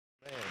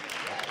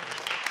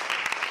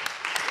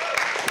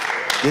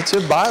Get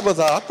your Bibles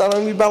out. I thought it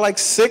would be about like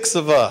 6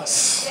 of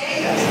us.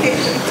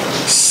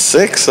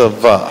 6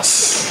 of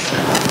us.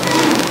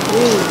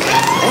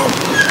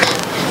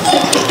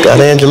 Got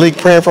Angelique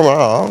praying for me.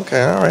 Oh,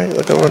 okay, all right.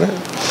 Look over there.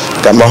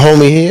 Got my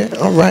homie here.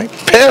 All right.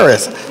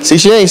 Paris. See,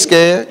 she ain't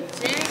scared.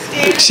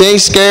 She ain't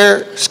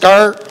scared.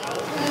 Skirt.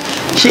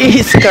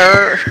 She's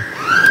scared.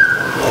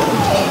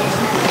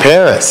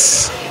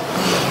 Paris.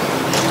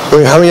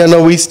 Wait, how many of y'all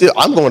know we still?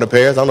 I'm going to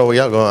Paris. I don't know where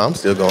y'all going. I'm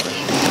still going.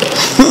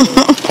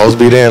 Supposed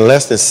to be there in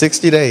less than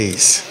 60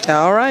 days.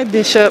 All right,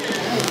 Bishop.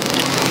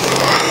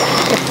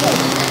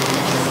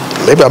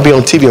 Maybe I'll be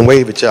on TV and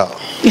wave at y'all.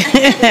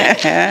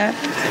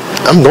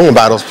 I'm going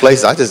by those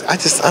places. I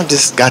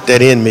just got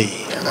that in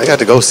me. I got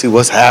to go see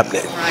what's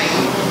happening.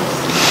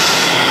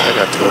 I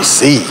got to go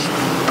see.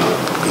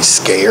 Be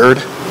scared.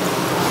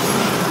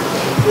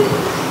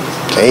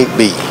 Can't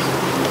be.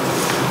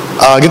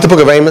 Get the book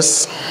of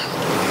Amos.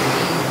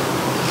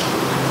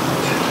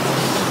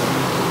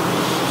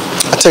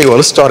 I tell you what.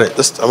 Let's start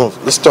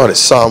at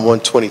Psalm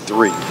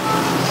 123.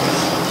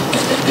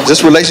 Is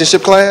this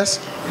relationship class?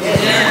 Yeah.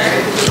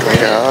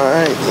 All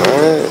right.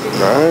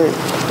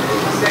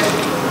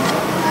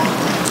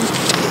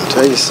 I'll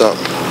tell you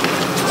something.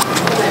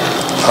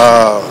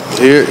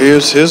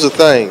 Here's the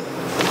thing.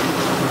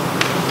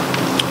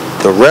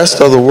 The rest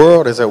of the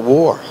world is at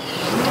war.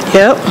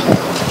 Yep.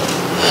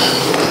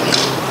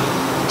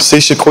 See,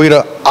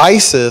 Shaquita,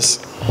 ISIS,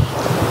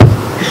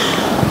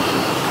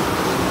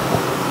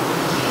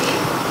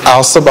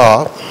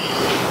 Al-Shabaab,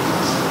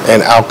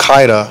 and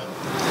Al-Qaeda,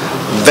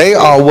 they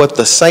are what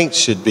the saints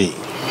should be.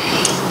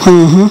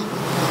 Mm-hmm.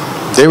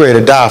 They're ready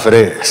to die for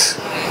this.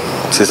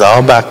 It's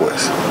all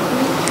backwards.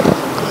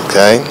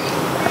 Okay?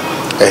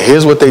 And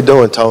here's what they're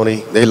doing,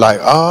 Tony. They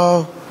like,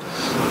 oh,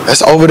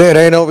 that's over there.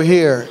 That ain't over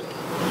here.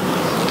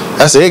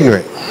 That's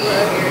ignorant.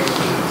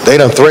 They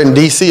done threatened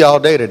D.C. all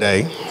day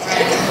today.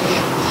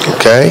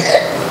 Okay?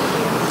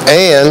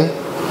 And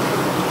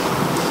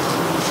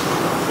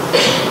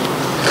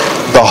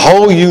the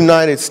whole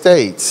United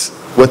States,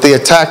 what they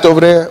attacked over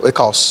there, they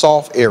call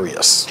soft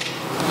areas.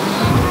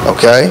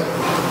 Okay?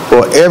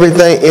 Well,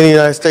 everything in the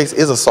United States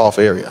is a soft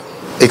area,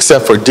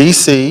 except for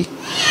D.C.,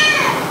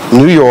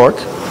 New York.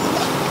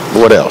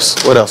 What else?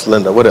 What else,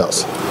 Linda? What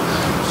else?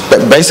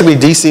 Basically,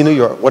 D.C., New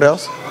York. What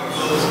else?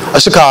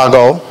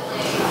 Chicago,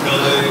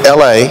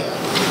 L.A.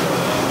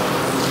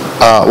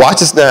 Watch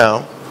this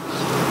now.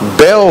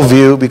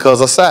 Bellevue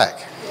because of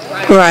SAC.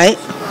 Right.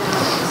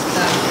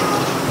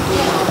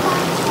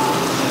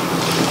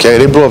 Okay,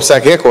 they blew up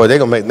SAC headquarters. They're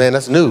going to make, man,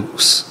 that's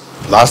news.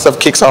 A lot of stuff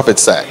kicks off at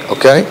SAC,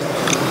 okay?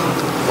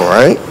 All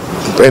right?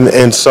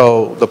 And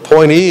so the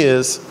point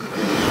is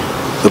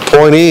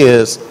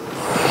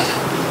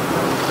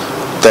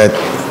that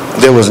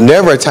there was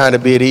never a time to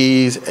be at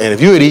ease, and if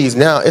you're at ease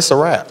now, it's a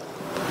wrap.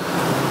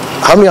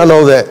 How many of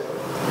y'all know that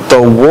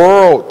the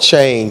world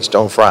changed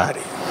on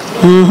Friday?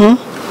 Mm-hmm.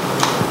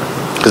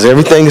 Because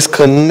everything is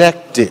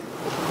connected.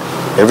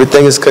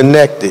 Everything is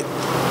connected.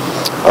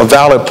 A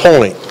valid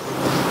point.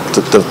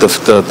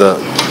 The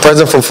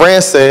president from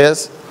France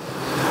says,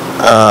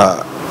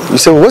 you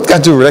say, well, what's got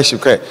to do with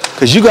relationship?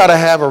 Because you got to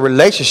have a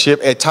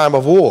relationship at time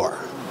of war.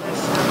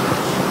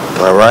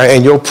 All right?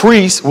 And your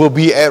priest will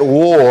be at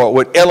war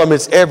with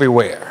elements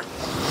everywhere.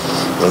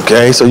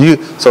 Okay? So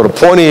the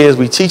point is,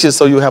 we teach it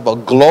so you have a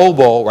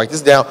global, write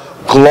this down,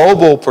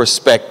 global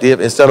perspective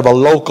instead of a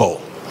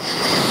local.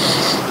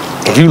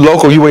 If you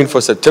local, you waiting for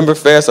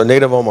Septemberfest or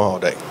Native Omaha all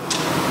day.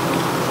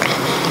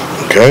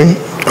 Okay?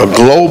 A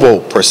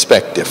global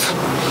perspective.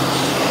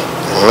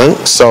 All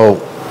right? So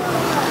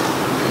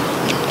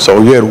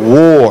you're at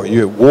war.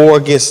 You're at war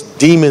against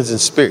demons and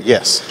spirits.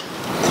 Yes?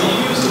 When you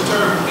use the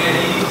term at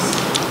ease,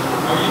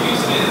 are you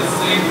using it in the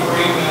same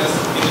frame as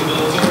in the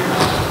military?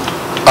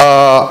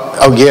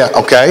 Oh,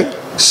 yeah. Okay.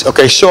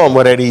 Okay, show them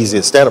what at ease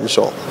is. Stand up and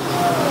show them.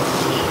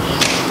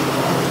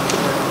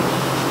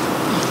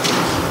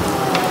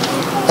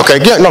 Okay,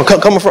 yeah, no,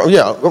 come up front.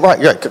 Yeah, right,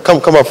 yeah, come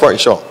up front and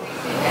show them.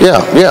 Yeah.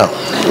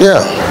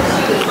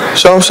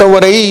 Show them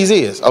what at ease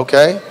is.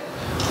 Okay.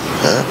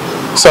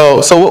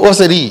 So what's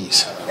at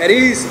ease? At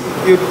ease,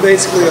 you're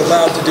basically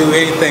allowed to do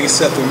anything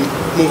except to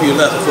move your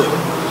left foot.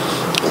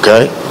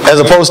 Okay. As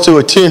opposed to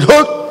a 10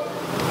 hook.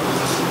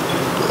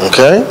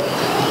 Okay.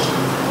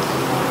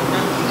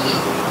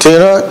 10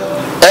 hook.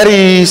 At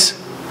ease.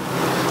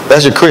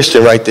 That's your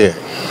Christian right there.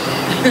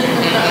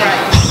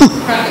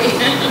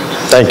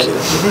 Thank you.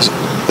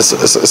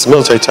 It's a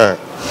military term.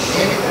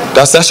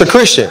 That's your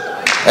Christian.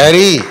 At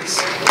ease.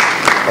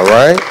 All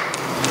right.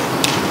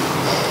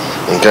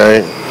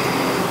 Okay.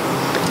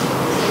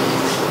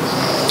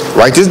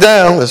 Write this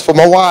down. It's for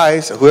my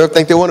wives. Whoever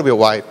think they want to be a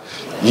wife.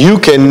 You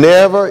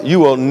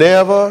will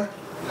never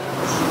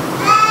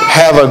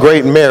have a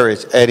great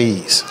marriage at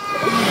ease.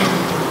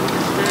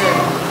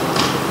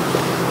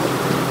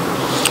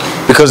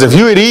 Because if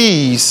you're at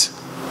ease,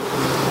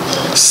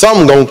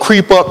 something gonna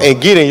creep up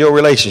and get in your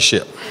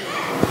relationship.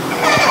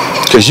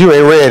 Because you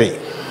ain't ready.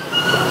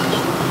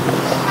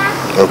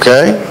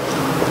 Okay?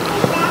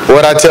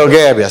 What I tell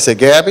Gabby? I said,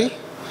 Gabby,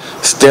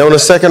 stay on the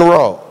second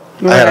row.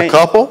 I had a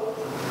couple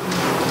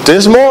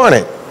this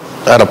morning.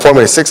 I had an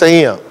appointment at 6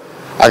 a.m.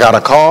 I got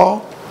a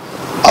call,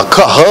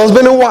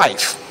 husband and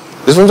wife.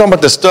 This is what I'm talking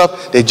about, the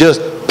stuff that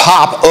just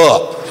pop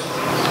up.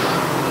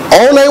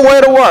 On their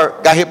way to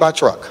work, got hit by a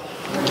truck.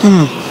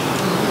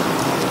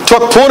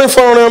 Truck pulled in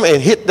front of them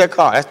and hit their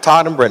car. That's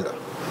Todd and Brenda.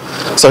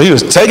 So he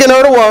was taking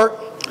her to work.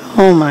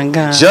 Oh my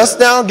God. Just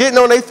now getting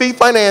on their feet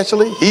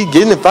financially. He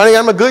finally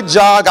got him a good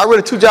job. Got rid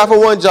of 2 jobs for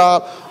 1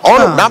 job.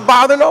 On him, not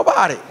bothering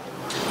nobody.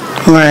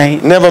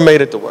 Right. Never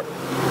made it to work.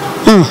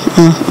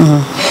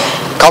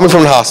 Called me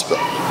from the hospital.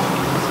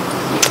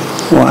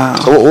 Wow.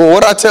 So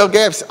what I tell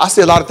Gab, I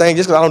say a lot of things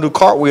just because I don't do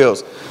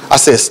cartwheels. I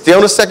said, stay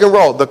on the second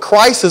row. The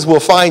crisis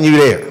will find you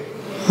there.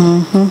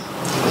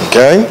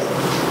 Okay?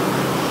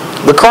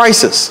 The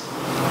crisis.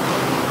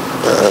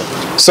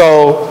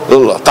 So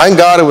thank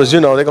God it was,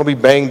 they're going to be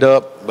banged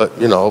up, but,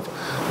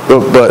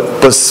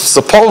 but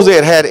suppose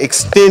they had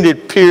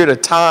extended period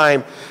of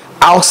time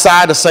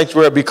outside the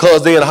sanctuary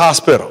because they're in the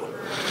hospital.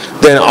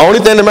 Then the only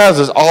thing that matters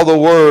is all the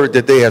word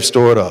that they have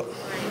stored up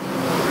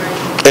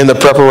and the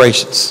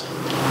preparations.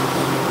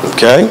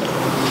 Okay?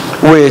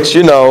 Which,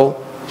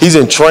 he's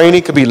in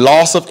training, could be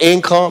loss of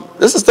income.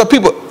 This is the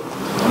people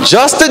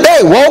just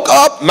today woke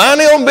up, mind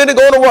their own business,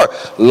 going to work.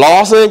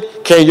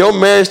 Can your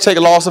marriage take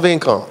a loss of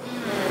income?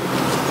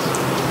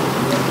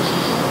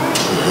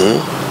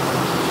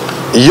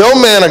 Your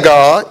man of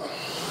God,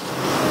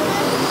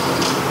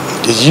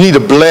 you need to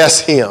bless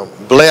him.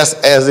 Bless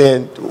as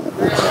in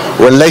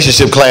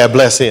relationship class,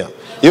 bless him.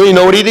 You don't even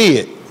know what he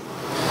did.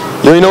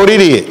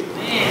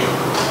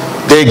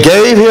 They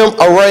gave him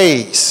a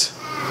raise.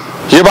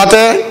 Hear about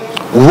that?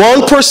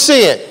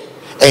 1%,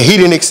 and he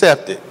didn't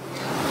accept it.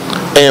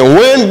 And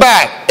went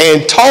back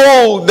and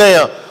told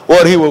them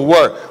what he would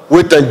work.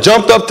 With the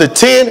jumped up to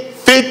 10,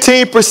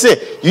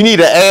 15%. You need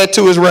to add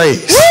to his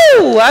raise.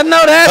 Woo! I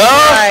know that's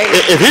right.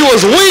 If he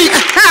was weak,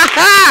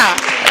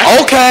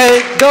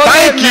 okay,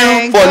 thank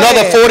you for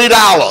another $40.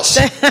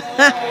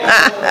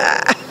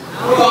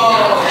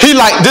 He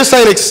like, this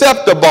ain't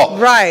acceptable.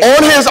 Right.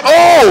 On his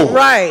own.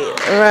 Right.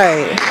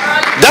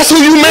 That's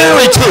who you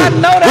married to. I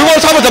know that. We want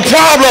to talk about the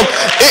problem.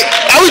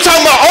 Are we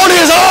talking about on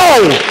his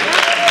own?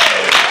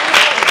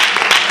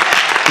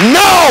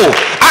 No.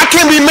 I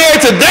can't be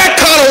married to that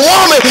kind of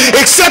woman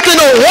accepting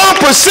a 1%,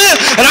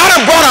 and I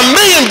done brought $1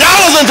 million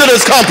into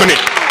this company.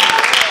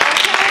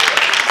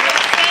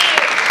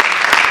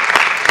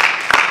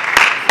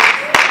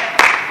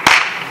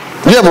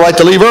 You have a right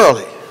to leave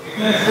early.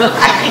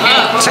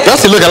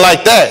 Especially looking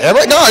like that.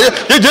 No, you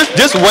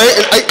just wait.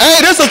 Hey,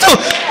 this is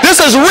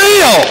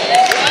real.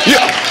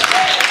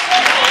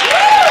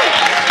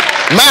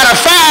 Matter of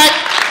fact,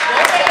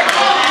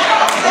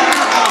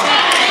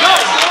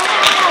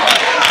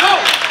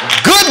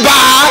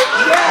 goodbye.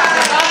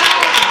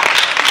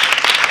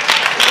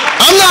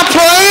 I'm not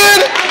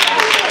playing.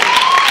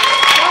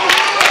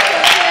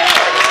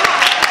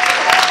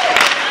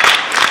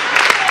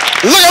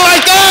 Looking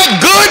like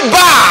that,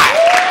 goodbye.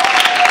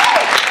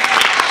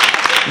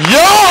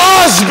 Your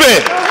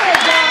husband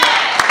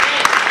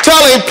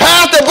telling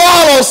Pastor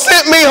Barlowe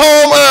sent me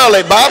home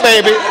early. Bye,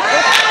 baby.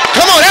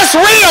 Come on, that's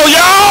real,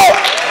 y'all.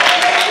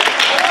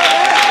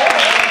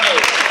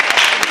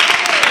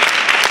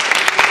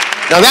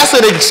 Now, that's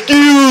an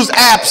excused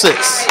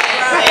absence.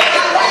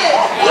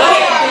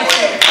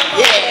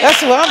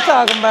 That's what I'm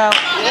talking about.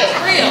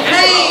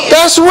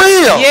 That's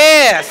real.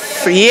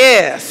 Yes.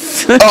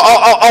 A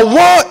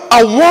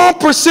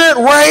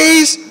 1%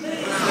 raise,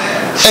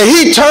 and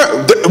he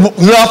turned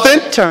nothing.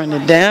 Turn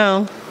it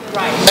down.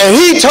 And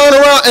he turned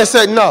around and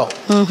said no.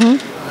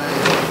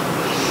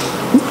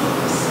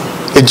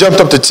 It jumped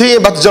up to 10,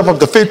 about to jump up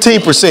to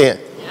 15%.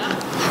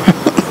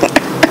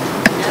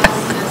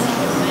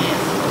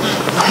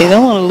 You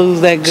don't want to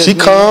lose that good. She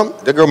come,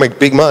 that girl make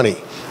big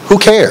money. Who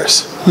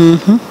cares?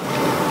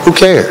 Who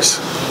cares?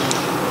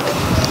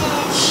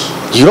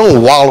 You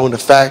don't wallow in the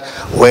fact,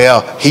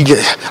 well,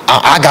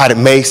 I got it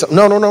made.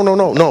 No.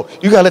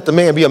 You got to let the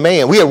man be a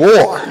man. We at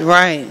war.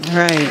 Right.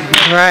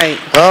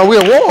 We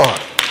at war.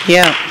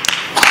 Yeah.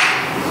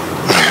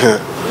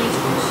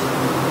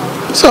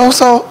 So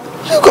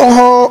you go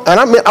home, and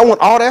I want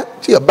all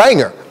that. She a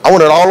banger. I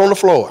want it all on the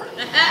floor.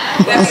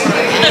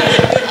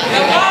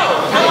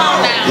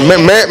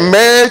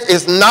 Marriage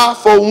is not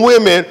for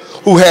women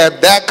who have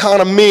that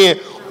kind of men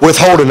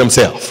withholding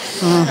themselves.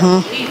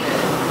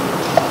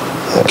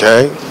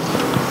 Okay?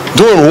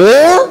 Doing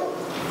war?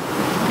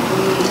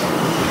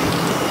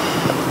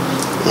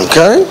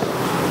 Okay?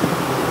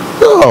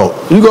 No.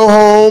 You go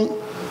home,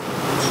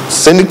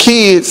 send the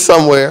kids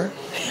somewhere,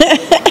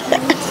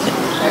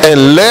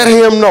 and let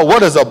him know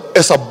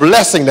it's a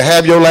blessing to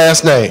have your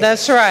last name.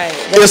 That's right.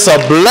 It's a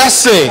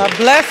blessing. A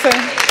blessing.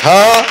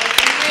 Huh?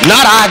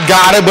 Not I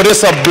got it, but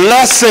it's a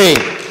blessing.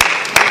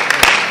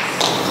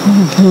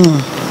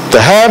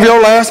 To have your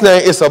last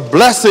name, it's a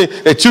blessing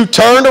that you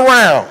turned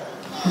around.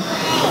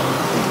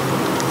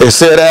 It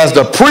said, as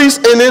the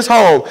priest in this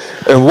home,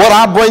 and what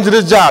I bring to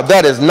this job,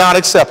 that is not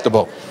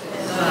acceptable.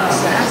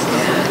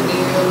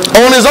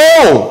 On his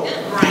own.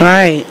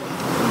 Right.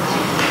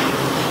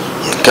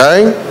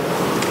 Okay?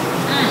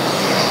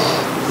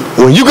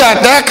 When you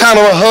got that kind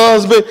of a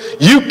husband,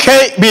 you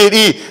can't be at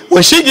ease.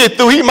 When she get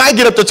through, he might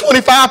get up to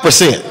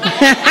 25%.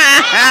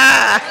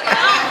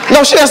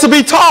 No, she has to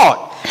be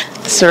taught.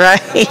 That's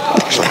right.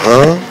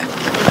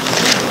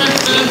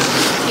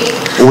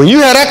 When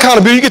you have that kind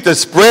of beauty, you get to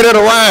spread it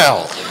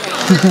around.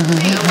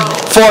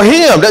 For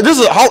him,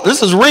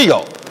 this is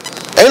real.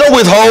 Ain't no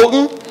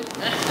withholding.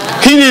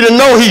 He need to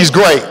know he's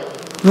great.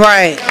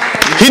 Right.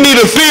 He need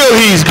to feel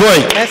he's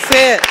great. That's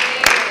it.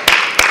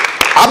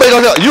 I bet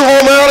you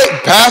home early?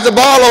 Pastor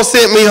Barlowe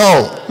sent me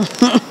home.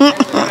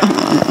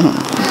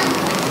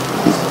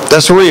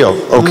 That's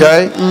real,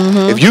 okay?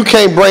 If you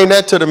can't bring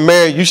that to the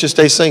marriage, you should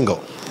stay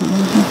single.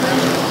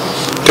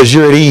 Because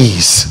you're at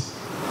ease.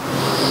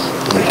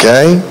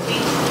 Okay?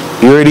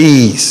 You're at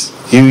ease.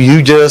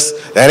 You just,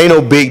 that ain't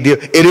no big deal.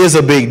 It is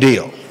a big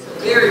deal.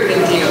 Very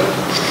big deal.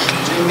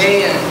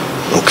 Amen.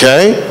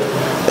 Okay?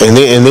 And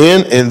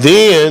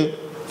then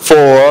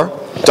for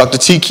Dr.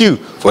 TQ,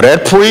 for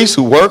that priest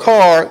who work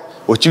hard,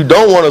 what you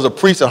don't want is a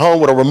priest at home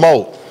with a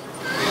remote.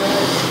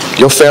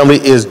 Your family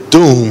is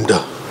doomed.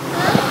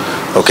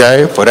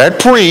 Okay? For that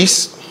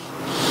priest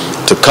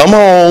to come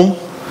home,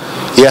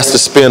 he has to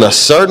spend a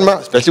certain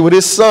amount, especially with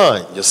his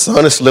son. Your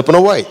son is slipping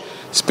away.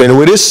 Spend it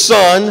with his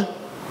son.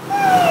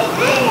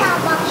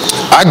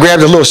 I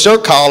grabbed a little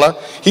shirt collar.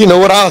 He know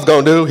what I was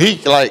going to do. He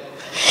like,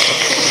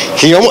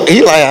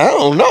 I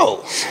don't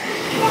know.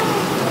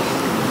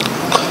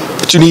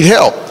 But you need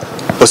help.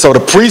 But so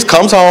the priest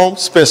comes home,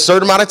 spends a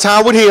certain amount of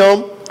time with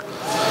him,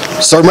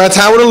 a certain amount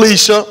of time with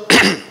Alicia,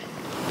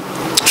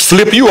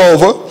 flip you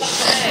over,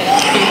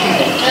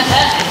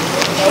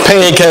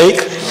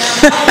 pancake.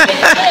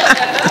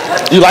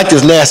 You like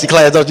this nasty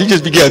class, don't you? You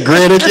just begin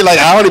grinning. You're like,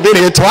 I already been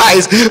here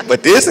twice,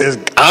 but this is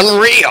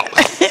unreal.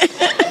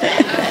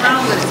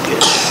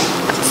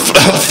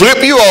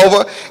 Flip you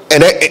over,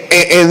 and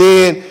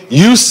then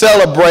you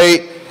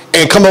celebrate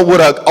and come up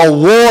with a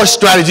war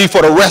strategy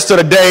for the rest of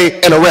the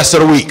day and the rest of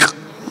the week.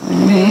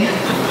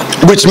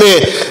 Which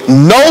meant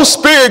no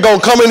spirit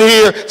gonna come in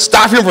here,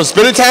 stop him from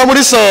spending time with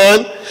his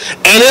son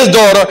and his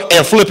daughter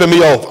and flipping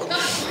me over.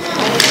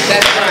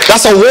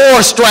 That's a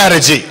war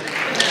strategy.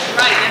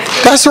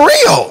 That's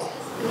real.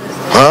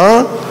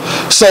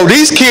 So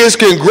these kids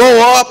can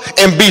grow up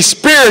and be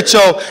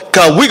spiritual,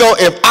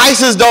 because if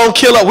ISIS don't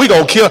kill us, we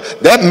gonna kill.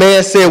 That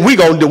man said we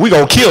gonna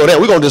kill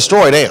them, we gonna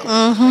destroy them.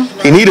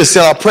 He need to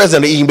send our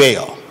president an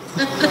email.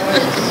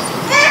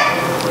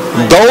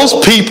 Those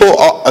people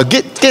are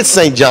get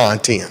St. John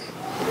 10.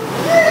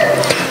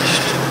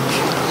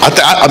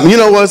 You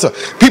know what?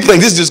 People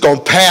think this is just gonna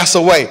pass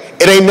away.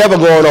 It ain't never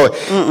going away.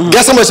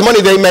 Guess how much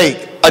money they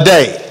make a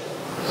day?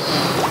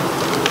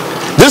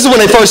 This is when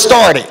they first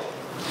started.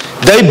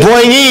 They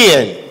bring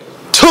in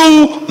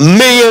 $2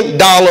 million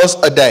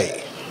a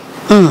day.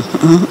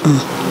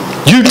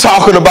 You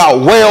talking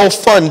about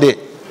well-funded.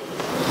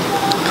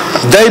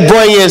 They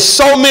bring in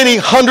so many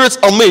hundreds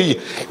of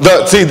millions.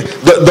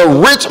 The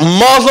rich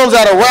Muslims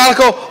that are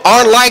radical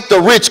aren't like the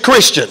rich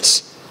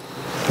Christians.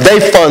 They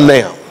fund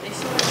them.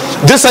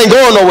 This ain't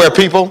going nowhere,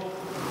 people.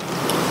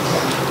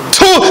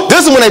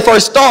 This is when they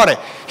first started.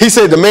 He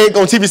said, the man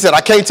on TV said,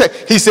 I can't tell.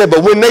 He said,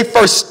 but when they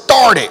first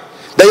started,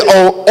 they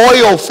own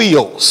oil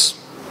fields.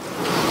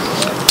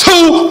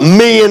 $2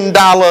 million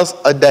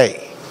a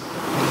day.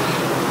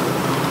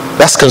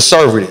 That's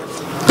conservative.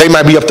 They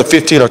might be up to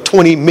 15 or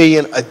 20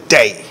 million a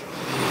day.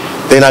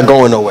 They're not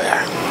going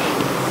nowhere.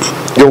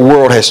 Your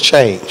world has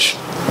changed.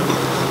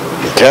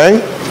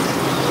 Okay?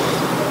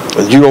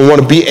 And you don't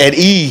want to be at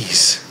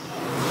ease.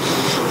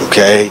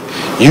 Okay?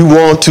 You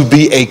want to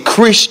be a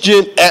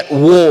Christian at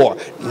war.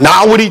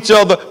 Not with each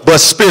other, but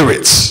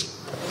spirits.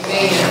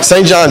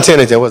 St. John 10,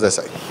 what does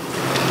that say?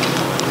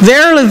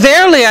 Verily,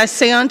 verily, I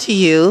say unto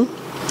you,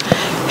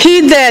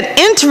 he that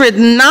entereth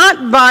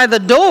not by the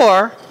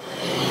door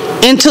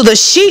into the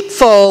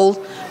sheepfold,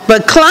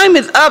 but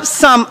climbeth up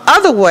some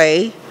other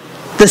way,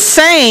 the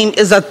same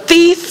is a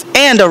thief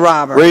and a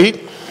robber. Read.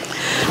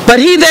 But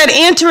he that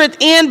entereth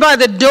in by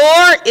the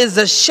door is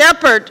the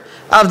shepherd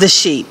of the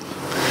sheep.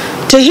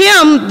 To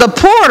him the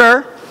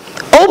porter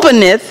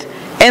openeth,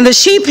 and the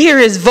sheep hear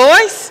his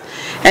voice,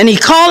 and he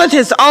calleth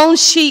his own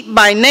sheep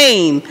by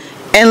name,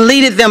 and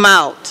leadeth them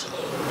out.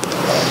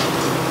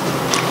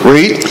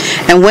 Read.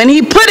 And when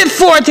he putteth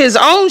forth his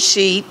own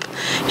sheep,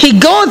 he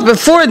goeth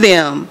before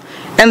them,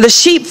 and the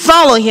sheep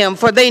follow him,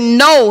 for they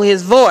know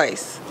his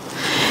voice.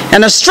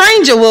 And a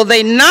stranger will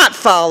they not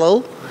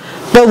follow,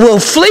 but will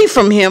flee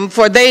from him,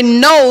 for they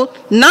know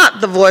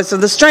not the voice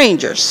of the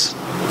strangers.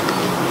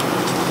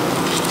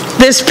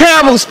 This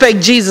parable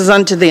spake Jesus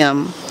unto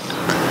them.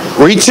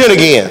 Read 10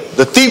 again.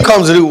 The thief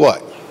comes to do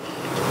what?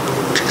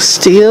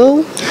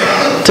 Steal,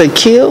 to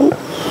kill.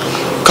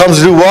 Comes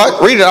to do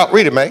what? Read it out.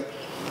 Read it, man.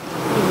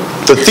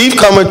 The thief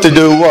cometh to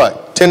do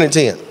what? 10 and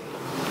 10.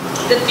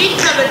 The thief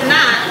cometh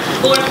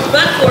not, but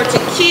for to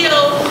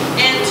kill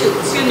and to,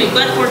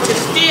 but for to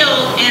steal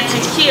and to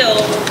kill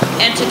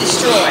and to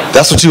destroy.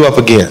 That's what you're up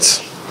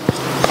against.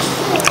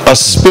 A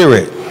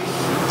spirit.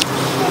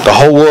 The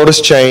whole world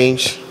has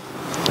changed.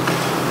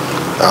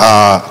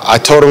 I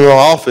told them in my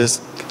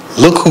office,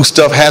 look whose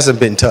stuff hasn't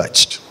been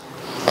touched.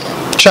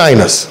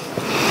 China's.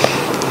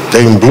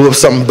 They blew up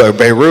something by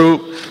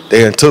Beirut.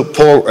 They took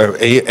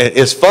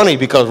it's funny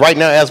because right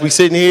now as we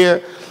sitting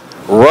here,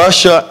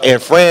 Russia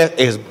and France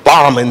is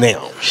bombing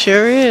them.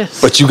 Sure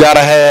is. But you got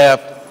to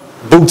have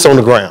boots on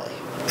the ground.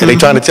 And they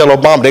trying to tell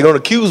Obama, they're going to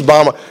accuse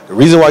Obama, the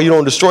reason why you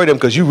don't destroy them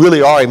because you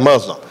really are a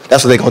Muslim.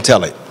 That's what they're going to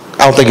tell it.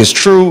 I don't think it's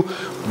true,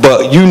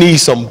 but you need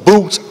some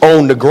boots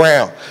on the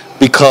ground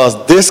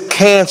because this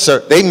cancer,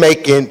 they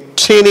making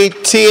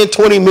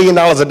 $10-20 million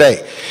a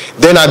day.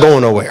 They're not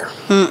going nowhere.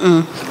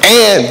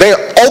 And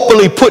they're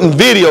openly putting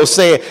videos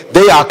saying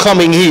they are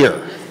coming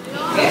here.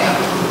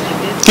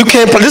 You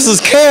can't, this is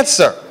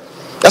cancer.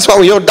 That's why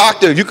when your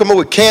doctor, if you come up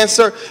with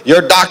cancer,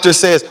 your doctor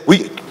says,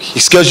 he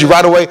schedules you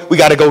right away, we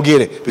got to go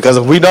get it. Because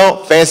if we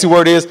don't, fancy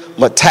word is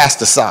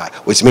metastasize,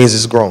 which means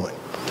it's growing.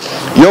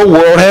 Your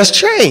world has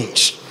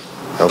changed.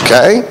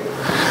 Okay?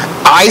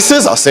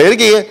 ISIS, I'll say it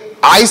again,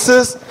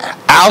 ISIS,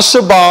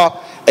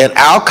 Al-Shabaab, and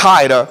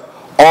Al-Qaeda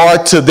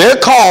are to their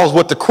cause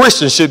what the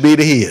Christians should be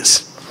to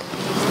his.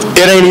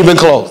 It ain't even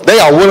close. They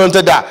are willing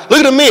to die. Look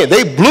at the men.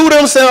 They blew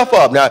themselves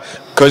up. Now,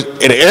 because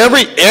in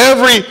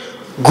every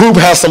group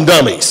has some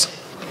dummies.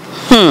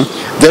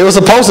 They were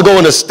supposed to go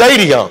in the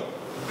stadium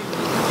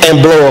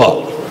and blow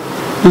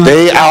up.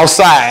 They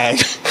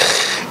outside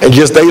and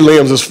just their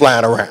limbs is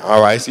flying around.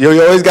 All right. So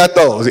you always got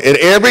those. In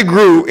every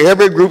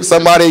group,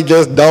 somebody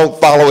just don't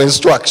follow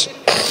instruction.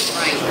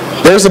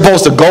 They're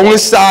supposed to go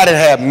inside and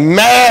have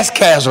mass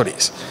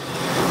casualties.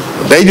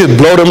 They just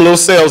blow them little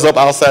cells up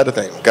outside the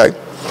thing. Okay.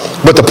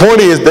 But the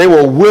point is, they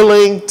were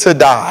willing to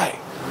die.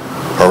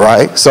 All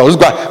right? So it's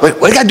like, what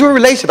do you got to do in a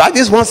relationship? I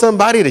just want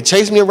somebody to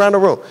chase me around the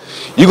room.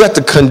 You got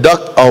to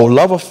conduct a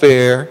love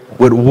affair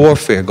with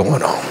warfare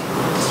going on.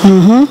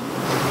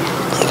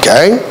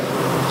 Okay?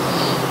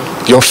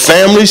 Your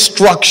family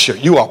structure.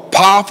 You are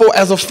powerful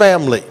as a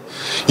family.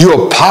 You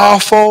are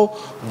powerful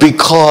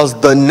because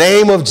the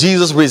name of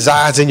Jesus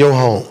resides in your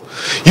home.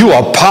 You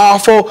are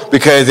powerful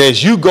because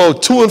as you go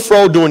to and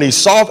fro during these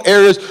soft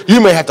areas, you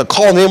may have to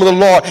call the name of the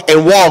Lord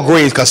in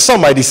Walgreens because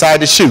somebody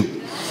decided to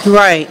shoot.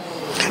 Right.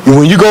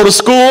 When you go to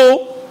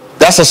school,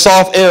 that's a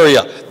soft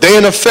area. They're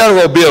in a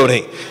federal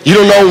building. You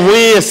don't know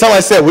when.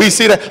 Somebody said, we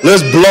see that.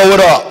 Let's blow it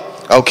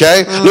up.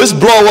 Okay? Let's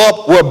blow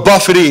up where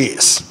Buffett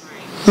is.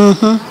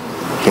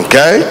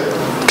 Okay?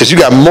 Because you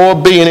got more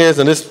billionaires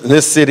in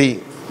this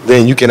city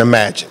than you can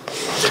imagine.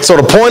 So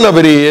the point of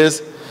it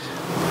is,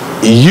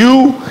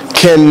 you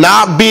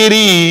cannot be at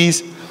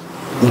ease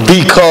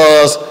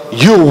because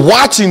you're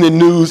watching the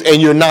news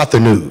and you're not the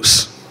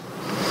news.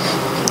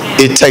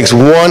 It takes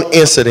one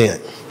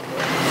incident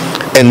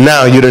and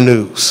now you're the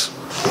news.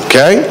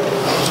 Okay?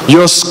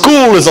 Your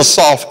school is a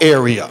soft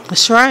area.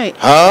 That's right.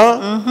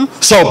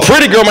 So a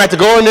pretty girl might have to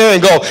go in there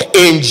and go,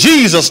 in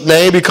Jesus'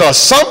 name, because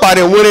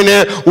somebody went in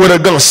there with a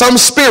gun, some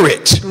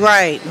spirit.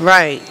 Right.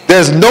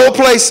 There's no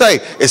place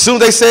safe. As soon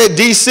as they said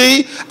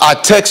D.C., I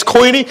text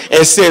Queenie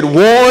and said,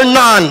 warn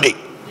Nandi.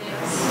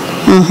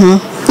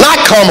 Not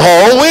come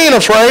home. We ain't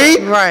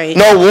afraid. Right.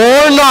 No,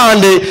 warn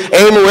Nandi.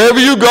 And wherever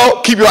you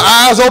go, keep your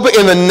eyes open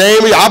in the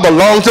name of, I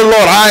belong to the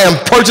Lord. I am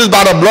purchased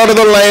by the blood of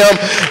the Lamb.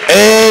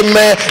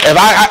 Amen. If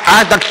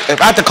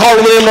I have to call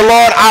the name of the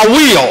Lord, I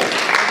will.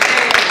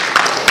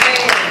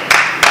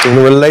 In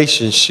a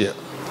relationship.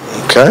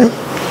 Okay?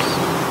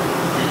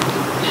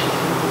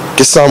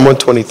 Get Psalm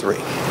 123.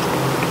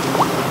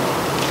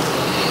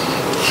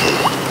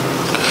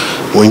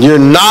 When you're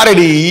not at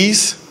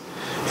ease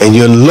and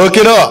you look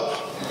it up,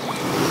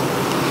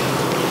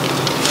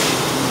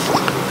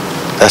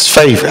 that's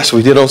favor. That's what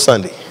we did on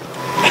Sunday.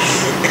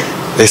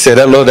 They said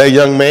that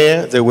young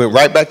man, they went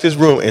right back to his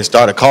room and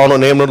started calling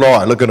on the name of the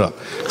Lord. Look it up.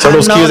 Some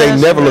of those kids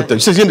ain't never looked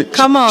at.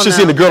 Come on, she's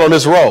seen the girl on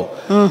this row.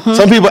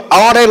 Some people,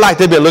 all their life,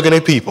 they've been looking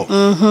at people.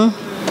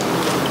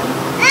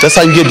 That's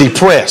how you get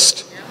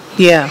depressed.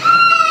 Yeah.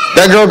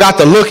 That girl got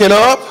to looking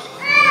up.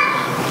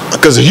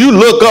 Because if you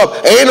look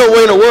up, ain't no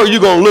way in the world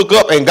you're going to look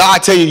up and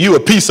God tell you a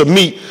piece of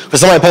meat for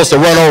somebody supposed to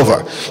run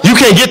over. You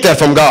can't get that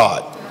from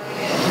God.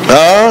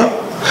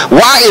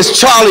 Why is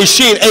Charlie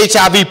Sheen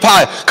HIV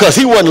positive? Because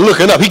he wasn't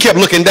looking up. He kept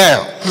looking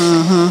down.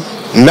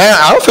 Now,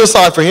 I don't feel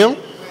sorry for him.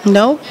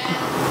 Nope.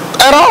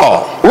 At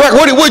all.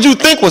 What did you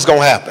think was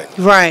going to happen?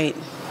 Right.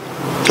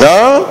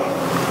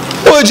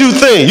 What did you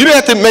think? You didn't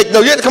have to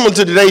you had to come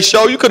into today's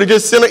show. You could have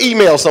just sent an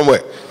email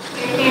somewhere.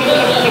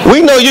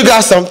 We know you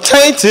got some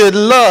tainted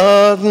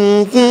love.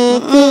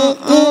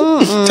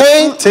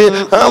 Tainted.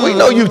 We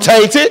know you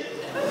tainted.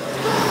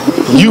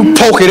 You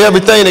poke at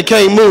everything that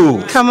can't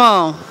move. Come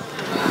on.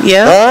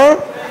 Yeah.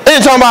 They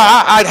ain't talking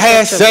about I'd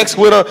had sex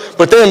with her,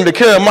 but then to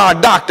care of my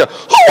doctor.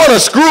 Who want to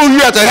screw you?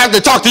 Have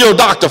to talk to your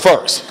doctor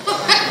first.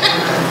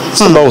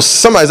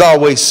 Somebody's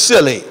always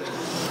silly.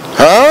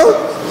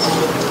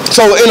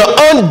 So in an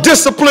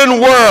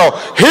undisciplined world,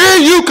 here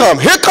you come.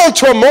 Here come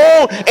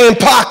Tremont and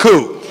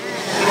Paku.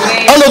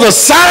 Under the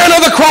sign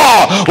of the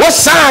cross. What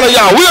sign are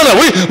y'all?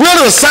 We're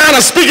under the sign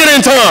of speaking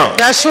in tongues.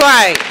 That's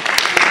right.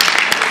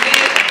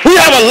 We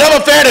have a a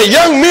love affair that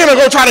young men are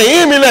going to try to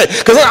emulate.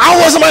 Because I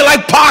want somebody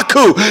like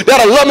Paku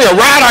that'll love me, a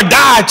ride or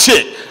die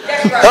chick.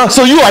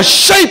 So you are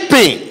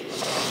shaping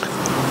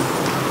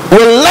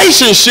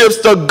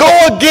relationships to go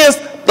against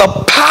the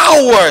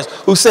powers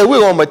who say we're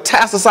going to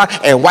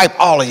metastasize and wipe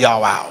all of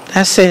y'all out.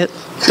 That's it.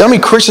 You know how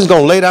many Christians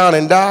going to lay down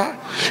and die?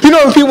 You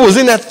know when people was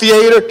in that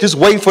theater just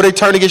waiting for their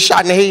turn to get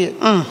shot in the head?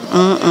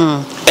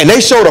 And they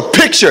showed a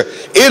picture.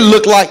 It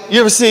looked like, you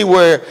ever see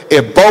where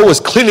if Bo was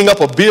cleaning up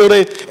a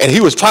building and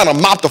he was trying to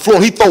mop the floor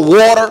and he throw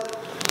water?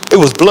 It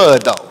was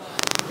blood though.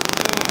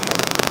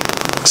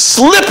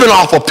 Slipping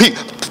off of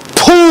people.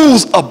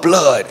 Pools of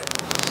blood.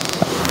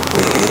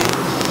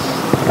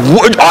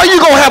 Are you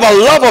going to have a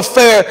love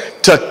affair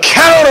to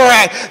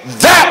counteract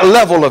that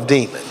level of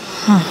demon?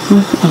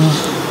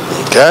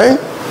 Okay?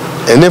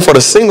 And then for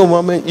the single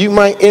woman, you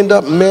might end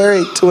up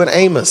married to an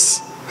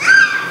Amos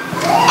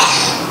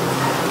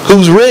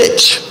who's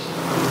rich,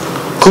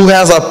 who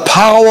has a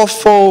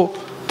powerful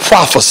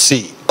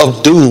prophecy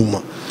of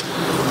doom.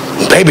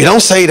 Baby,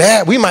 don't say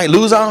that. We might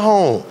lose our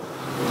home.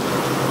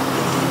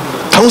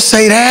 Don't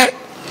say that.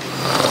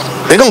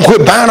 They're going to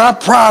quit buying our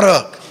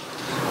product.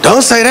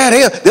 Don't say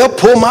that. They'll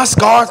pull my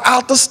scars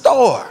out the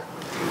store.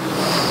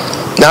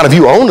 Not if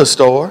you own the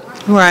store.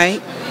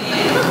 Right.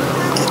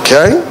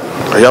 Okay?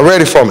 Are y'all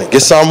ready for me?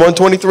 Get Psalm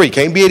 123.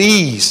 Can't be at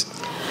ease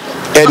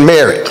in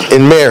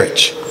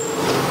marriage.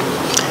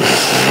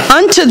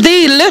 Unto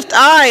thee lift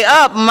I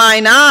up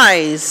mine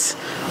eyes,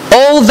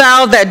 O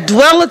thou that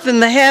dwelleth in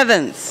the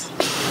heavens.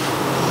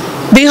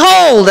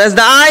 Behold, as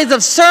the eyes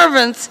of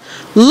servants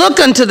look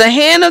unto the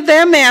hand of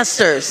their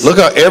masters. Look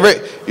how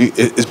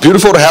it's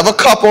beautiful to have a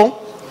couple.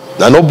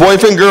 Now, no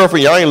boyfriend,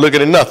 girlfriend, y'all ain't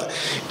looking at nothing.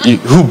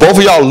 Who both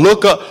of y'all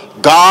look up,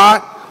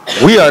 God,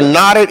 we are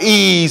not at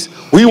ease.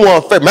 We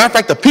want favor. Matter of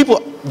fact, the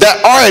people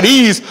that are at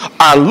ease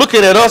are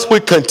looking at us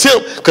with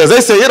contempt because they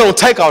say it don't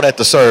take all that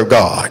to serve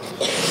God.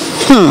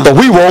 But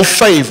we want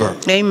favor.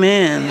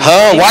 Amen.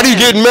 Huh? Why do you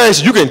get married?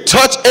 So you can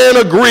touch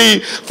and agree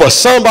for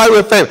somebody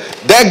with favor.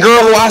 That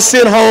girl who I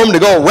sent home to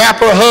go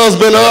wrap her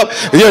husband up.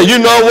 Yeah,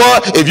 you know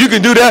what? If you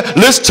can do that,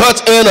 let's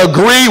touch and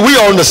agree. We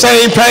on the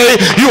same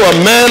page. You a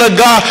man of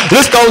God.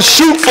 Let's go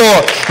shoot for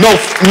no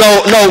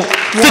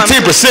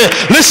 15%.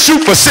 Let's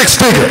shoot for 6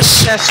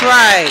 figures. That's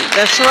right.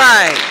 That's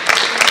right.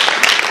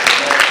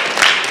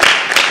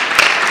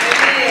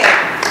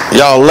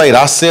 Y'all late.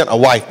 I sent a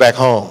wife back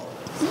home.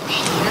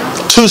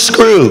 2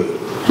 screwed.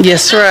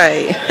 Yes,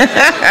 right.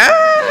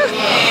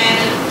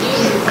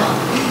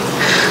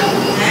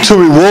 To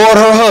reward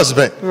her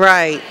husband.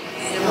 Right.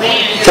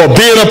 For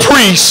being a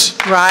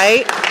priest.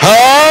 Right.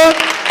 Huh?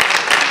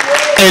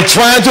 And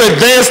trying to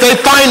advance their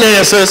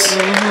finances.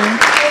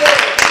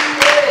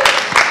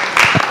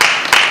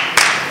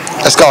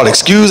 That's called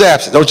excuse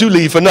absent. Don't you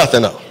leave for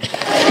nothing though.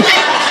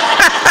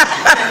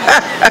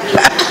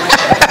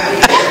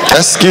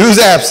 That's excuse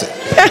absent.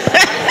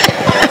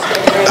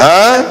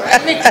 Huh?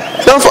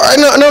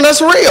 No,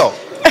 that's real.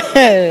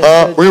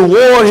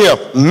 Reward him.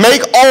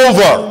 Make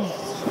over.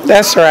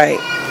 That's right.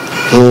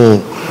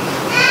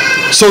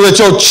 So that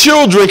your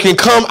children can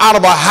come out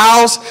of a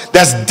house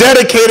that's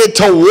dedicated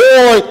to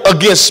warring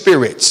against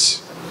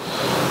spirits.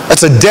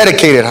 That's a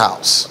dedicated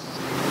house.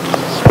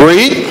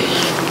 Read.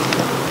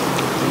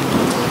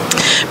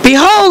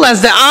 Behold,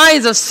 as the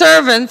eyes of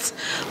servants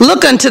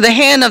look unto the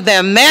hand of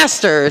their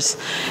masters,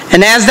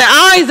 and as the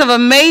eyes of a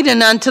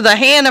maiden unto the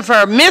hand of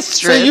her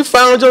mistress. See, you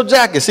found your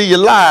jacket. See, you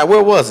lied.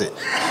 Where was it?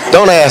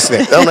 Don't ask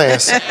it. Don't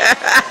ask it.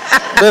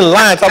 Been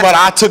lying. Talking about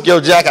I took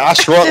your jacket. I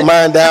shrunk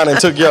mine down and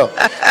took yours.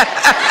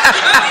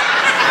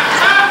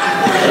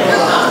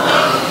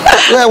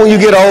 Well, when you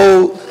get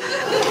old,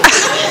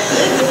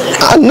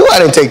 I knew I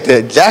didn't take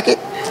that jacket.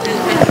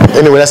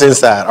 Anyway, that's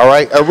inside. All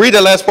right. Read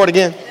that last part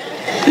again.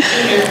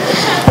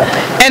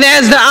 And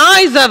as the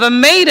eyes of a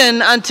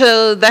maiden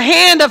unto the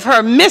hand of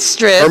her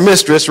mistress. Her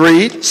mistress,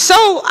 read.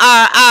 So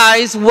our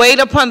eyes wait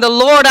upon the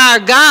Lord our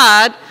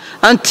God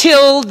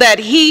until that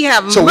he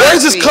have mercy. So where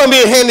does this come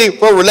in handy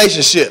for a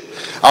relationship?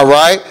 All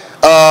right.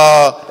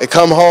 They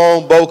come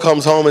home. Bo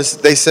comes home and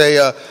they say,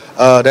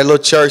 that little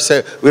church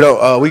said,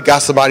 we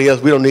got somebody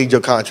else. We don't need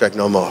your contract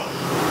no more.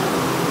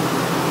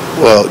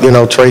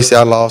 Well, Tracy,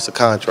 I lost the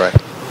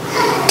contract.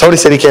 Tony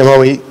said he came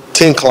home.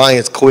 10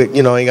 clients quit.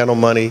 Ain't got no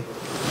money.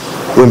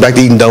 Went back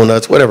to eating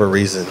donuts, whatever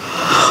reason.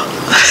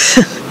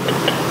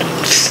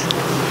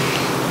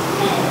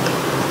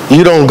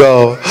 You don't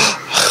go,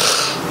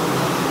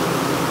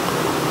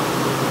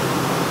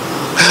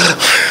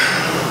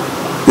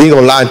 you ain't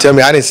gonna lie and tell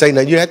me I didn't say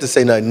nothing. You have to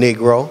say nothing,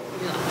 Negro.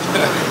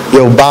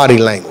 Your body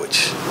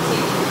language.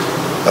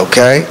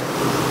 Okay?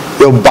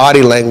 Your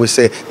body language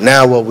said,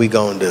 now what we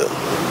gonna do?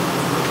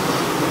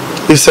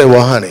 You say,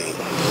 well, honey,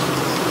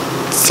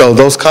 so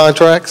those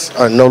contracts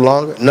are no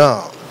longer?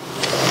 No.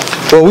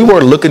 Well, we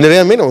weren't looking at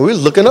them anyway. We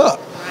was looking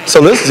up.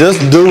 So let's just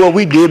do what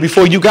we did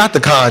before you got the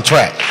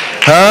contract.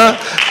 Huh?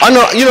 I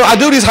know, I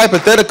do these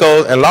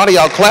hypotheticals, and a lot of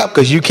y'all clap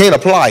because you can't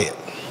apply it.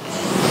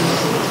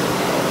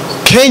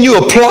 Can you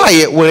apply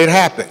it when it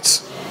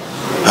happens?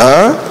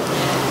 Huh?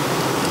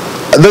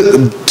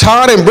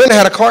 Todd and Brenda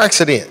had a car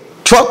accident.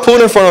 Truck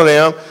pulled in front of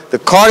them. The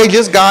car they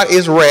just got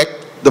is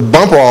wrecked. The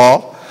bumper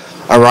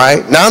off. All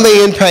right. Now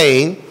they in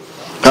pain.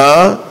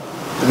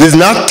 This is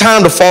not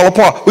time to fall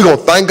apart. We're going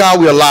to thank God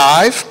we're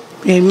alive.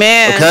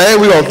 Amen. Okay.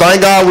 We're going to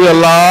thank God we're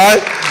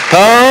alive.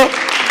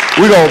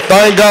 We're going to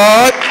thank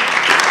God.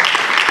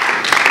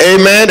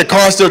 Amen. The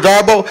car's still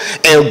drivable.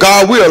 And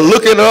God, we are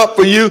looking up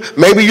for you.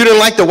 Maybe you didn't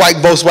like the white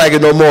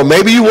Volkswagen no more.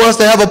 Maybe you want us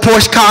to have a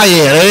Porsche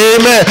Cayenne.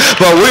 Amen.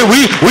 But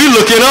we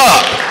looking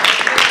up.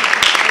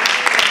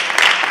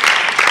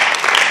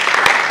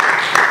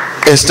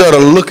 Instead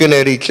of looking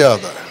at each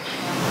other.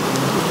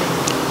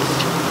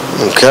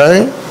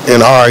 Okay?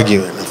 And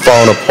arguing and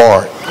falling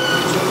apart.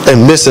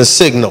 And missing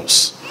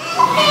signals.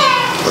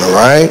 All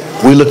right?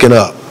 We looking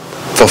up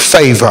for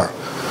favor.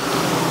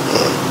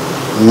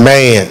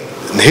 Man.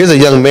 And here's a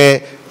young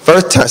man,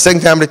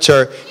 second time to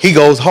church, he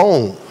goes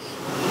home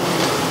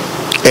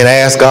and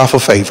asks God for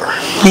favor.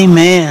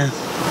 Amen.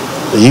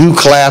 You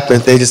clap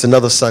and they're just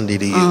another Sunday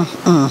to you.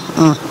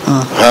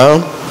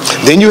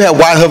 Then you have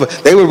white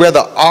husbands. They would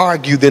rather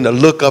argue than to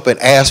look up and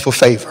ask for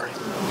favor.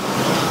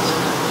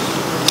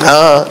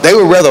 They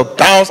would rather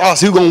bounce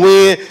off, who's going to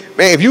win.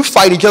 Man, if you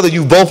fight each other,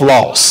 you both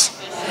lost.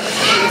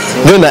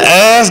 Than to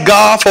ask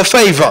God for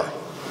favor.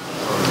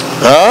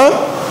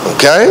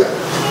 Okay?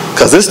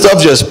 Because this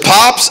stuff just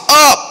pops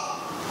up.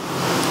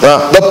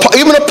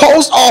 Even the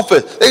post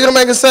office, they're going to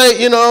make it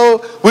say,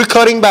 we're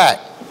cutting back.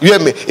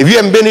 If you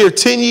haven't been here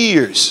 10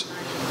 years,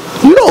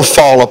 you don't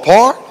fall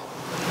apart.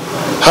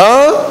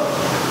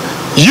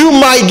 You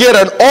might get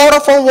an order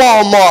from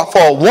Walmart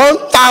for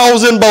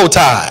 1,000 bow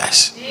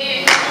ties.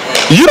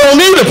 You don't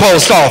need a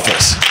post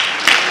office.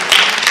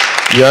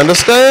 You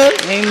understand?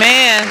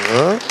 Amen.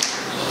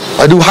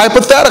 I do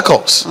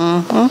hypotheticals.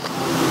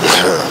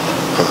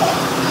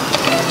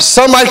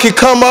 Somebody could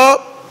come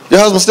up, your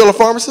husband's still a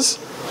pharmacist,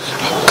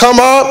 come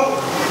up,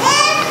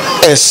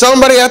 and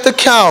somebody at the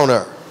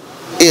counter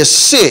is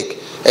sick,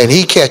 and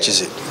he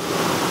catches it.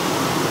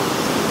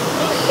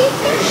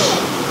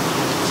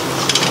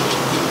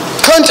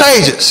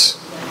 Contagious.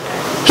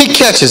 He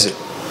catches it.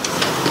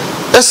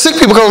 There's sick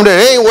people coming there.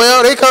 They ain't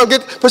well, they come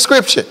get the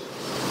prescription.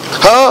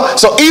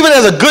 So even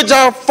as a good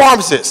job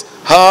pharmacist,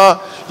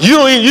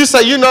 you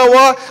say, you know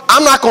what?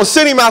 I'm not going to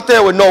send him out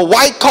there with no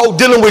white coat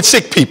dealing with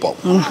sick people.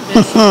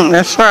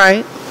 That's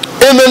right.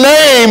 In the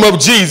name of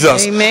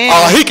Jesus. Amen.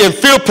 He can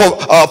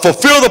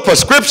fulfill the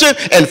prescription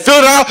and fill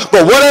it out,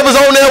 but whatever's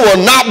on there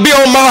will not be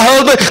on my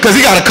husband because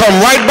he got to come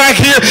right back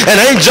here and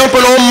ain't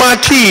jumping on my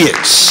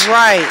kids.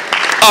 Right.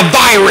 A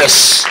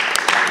virus.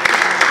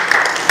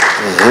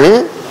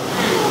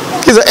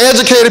 These are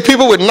educated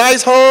people with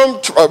nice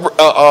home,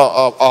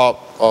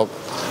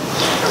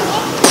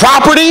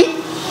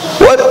 property.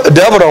 What? The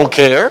devil don't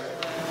care.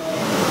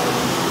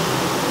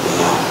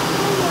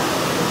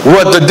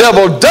 What the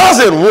devil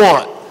doesn't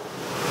want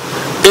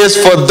is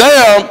for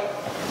them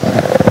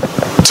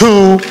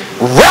to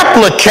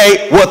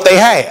replicate what they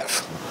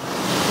have.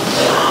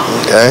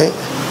 Okay?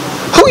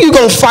 Who you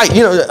going to fight?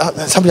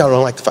 Some of y'all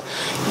don't like to fight.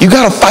 You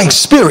got to fight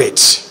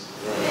spirits.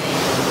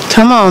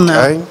 Come on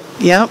now. Okay?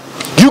 Yep.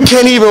 You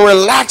can't even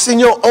relax in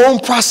your own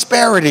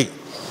prosperity.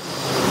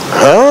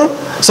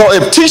 So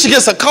if Tisha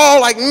gets a call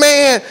like,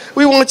 man,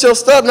 we want your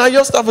stuff. Now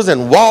your stuff is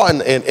in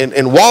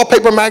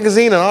Wallpaper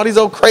magazine and all these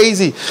old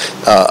crazy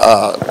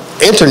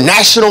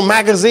international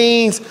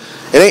magazines,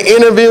 and they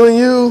interviewing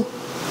you.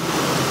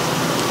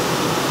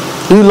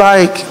 You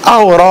like,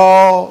 I owe it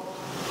all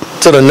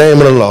to the name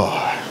of the Lord.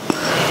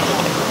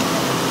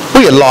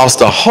 We had lost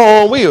a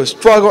home, we had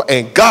struggled,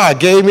 and God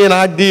gave me an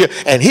idea,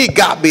 and he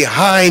got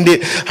behind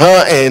it,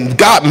 and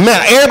God,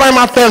 man, everybody in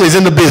my family is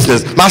in the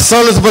business. My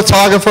son is a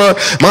photographer,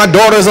 my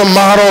daughter's a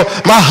model,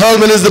 my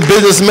husband is a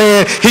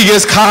businessman, he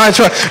gets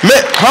contracts,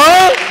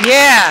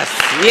 Yes,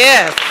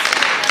 yes.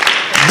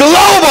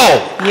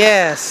 Global.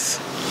 Yes.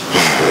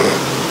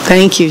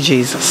 Thank you,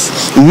 Jesus.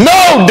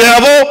 No,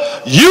 devil,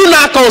 you're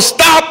not going to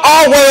stop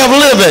our way of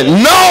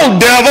living.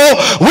 No, devil,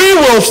 we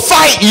will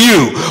fight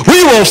you. We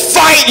will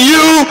fight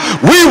you.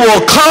 We will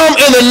come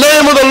in the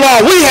name of the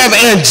Lord. We have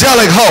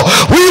angelic hope.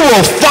 We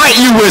will fight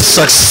you with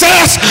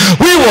success.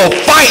 We will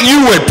fight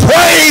you with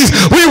praise.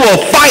 We will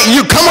fight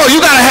you. Come on,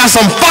 you got to have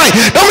some fight.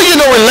 Don't be in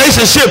no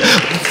relationship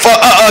for,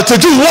 to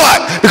do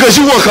what? Because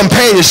you want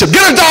companionship.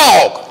 Get a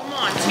dog.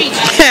 Come on, teach.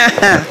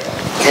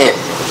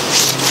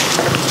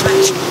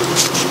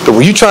 But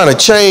when you're trying to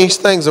change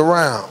things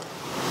around,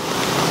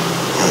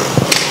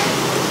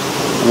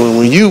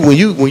 when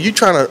you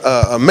trying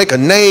to make a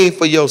name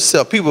for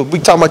yourself, people be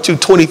talking about you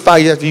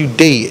 25 years after you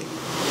dead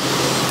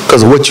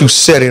because of what you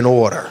set in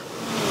order.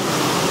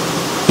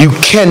 You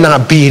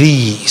cannot be at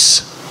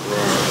ease.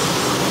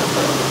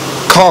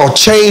 Carl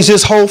changed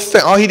his whole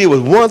family. All he did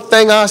was one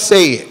thing I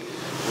said.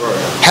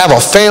 Have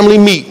a family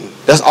meeting.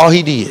 That's all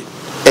he did.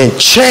 And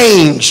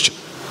changed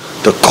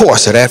the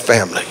course of that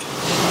family.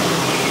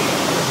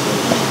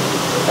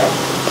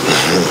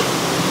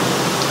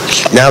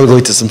 Now we're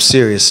going to some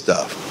serious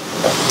stuff.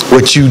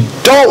 What you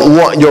don't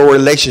want your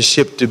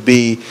relationship to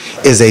be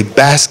is a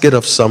basket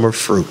of summer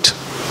fruit.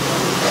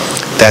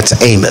 That's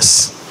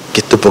Amos.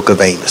 Get the book of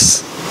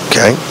Amos.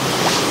 Okay?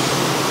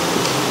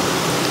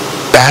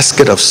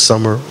 Basket of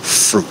summer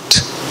fruit.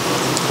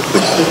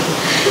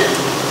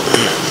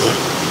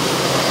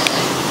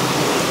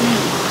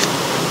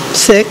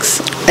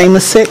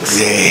 Amos 6.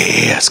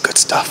 Yeah, that's good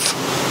stuff.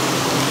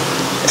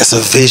 That's a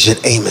vision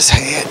Amos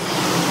had.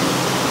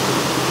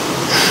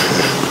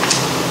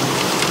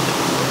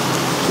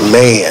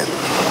 Man.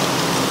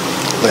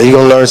 Now you're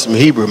going to learn some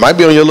Hebrew. It might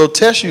be on your little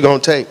test you're going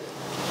to take.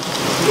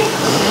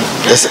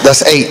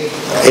 That's 8.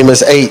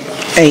 Amos 8.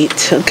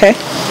 8, okay.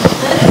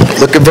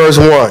 Look at verse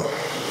 1.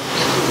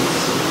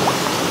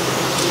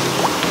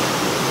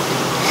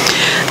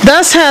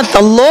 Thus hath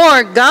the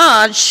Lord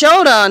God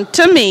showed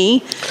unto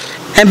me,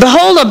 and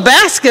behold, a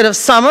basket of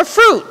summer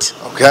fruit.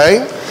 Okay,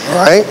 all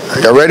right. Are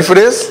y'all ready for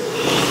this?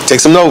 Take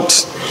some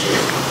notes.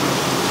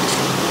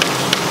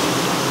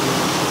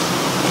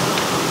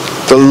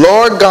 The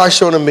Lord God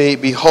showed unto me,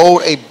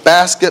 behold, a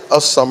basket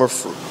of summer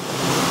fruit.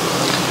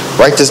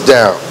 Write this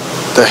down.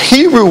 The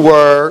Hebrew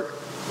word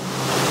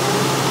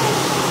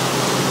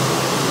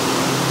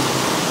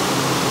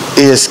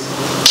is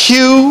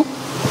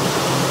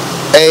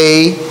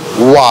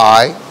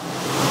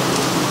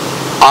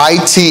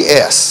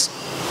Qayits.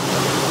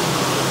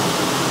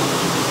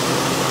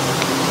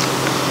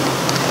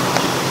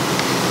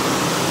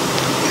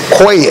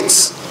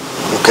 Qayits.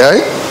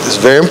 Okay? It's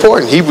very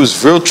important.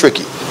 Hebrew's real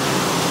tricky.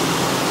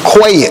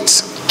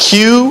 Qayits.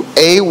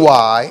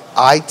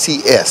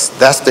 Qayits.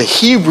 That's the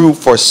Hebrew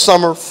for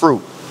summer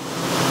fruit.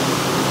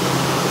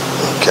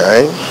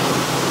 Okay?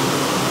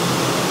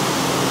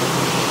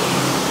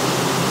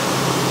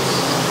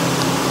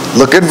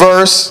 Look at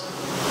verse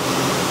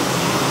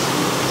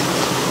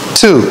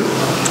 2.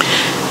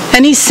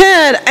 And he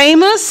said,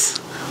 Amos.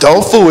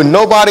 Don't fool with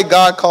nobody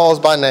God calls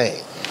by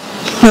name.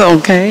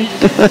 Okay.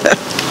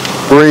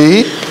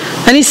 Read.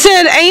 And he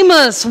said,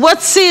 Amos,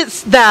 what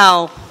seest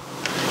thou?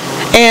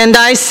 And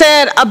I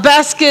said, a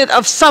basket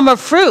of summer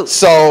fruit.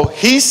 So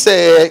he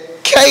said,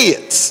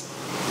 Qayits.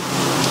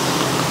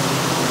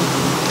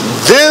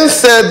 Then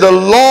said the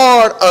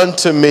Lord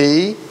unto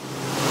me,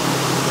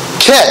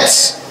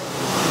 Kets.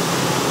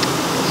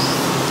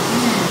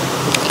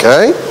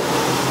 Okay?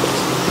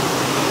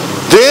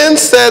 Then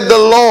said the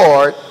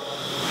Lord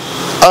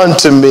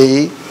unto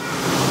me,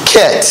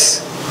 Kets.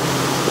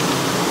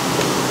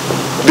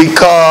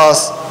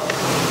 Because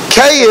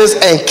Kayas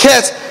and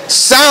Kets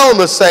sound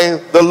the same.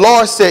 The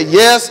Lord said,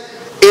 yes,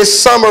 it's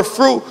summer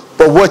fruit,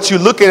 but what you're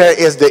looking at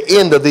is the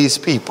end of these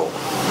people.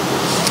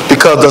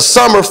 Because the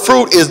summer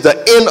fruit is the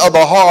end of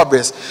the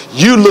harvest.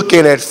 You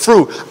looking at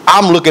fruit.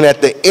 I'm looking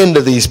at the end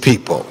of these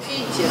people.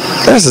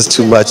 This is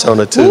too much on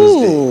a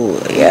Tuesday. Ooh,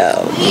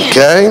 yeah.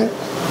 Okay?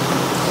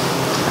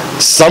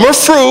 Summer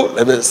fruit,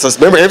 and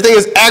remember, everything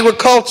is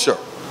cultural.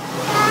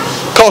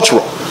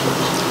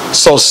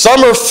 So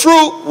summer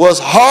fruit was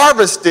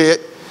harvested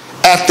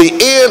at the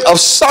end of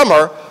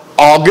summer,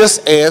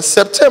 August and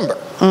September.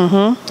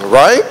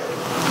 Right?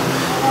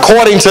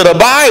 According to the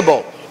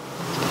Bible,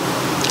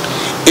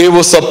 it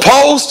was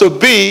supposed to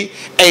be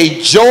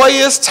a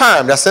joyous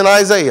time. That's in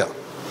Isaiah.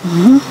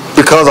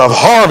 Because of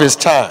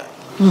harvest time.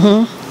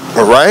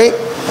 All right?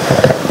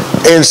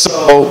 And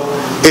so,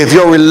 if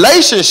your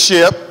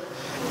relationship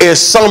is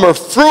summer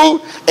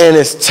fruit and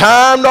it's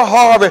time to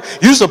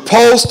harvest, you're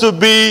supposed to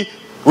be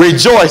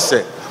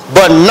rejoicing.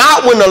 But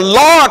not when the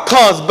Lord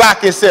comes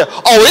back and says,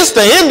 oh, it's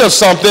the end of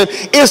something.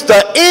 It's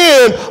the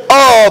end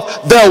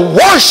of the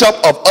worship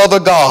of other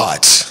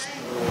gods.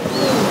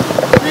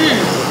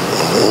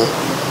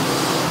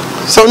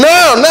 So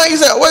now you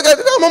say, well,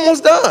 I'm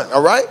almost done,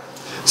 all right?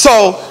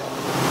 So,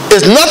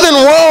 there's nothing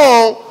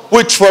wrong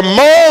with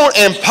Tramon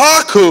and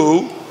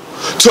Paku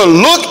to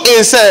look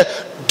and say,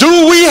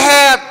 do we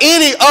have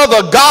any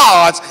other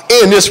gods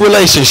in this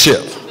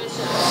relationship?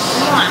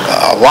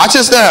 Watch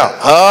this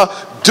now.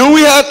 Do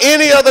we have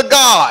any other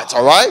gods?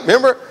 All right,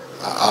 remember,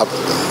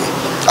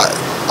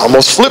 I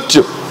almost flipped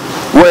you.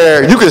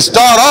 Where you can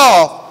start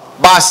off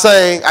by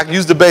saying, I can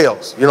use the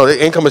bells. You know, the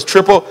income is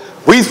triple.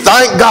 We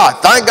thank God.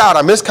 Thank God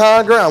I'm Miss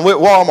Congress. I'm with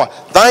Walmart.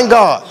 Thank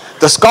God.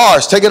 The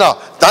scars, take it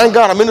off. Thank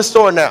God I'm in the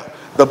store now.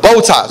 The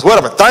bow ties,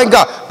 whatever. Thank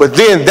God. But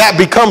then that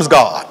becomes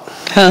God.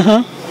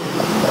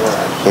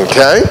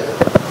 Okay?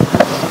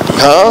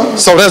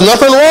 So there's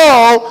nothing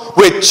wrong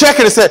with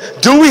checking and saying,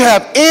 do we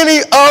have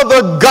any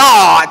other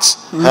gods?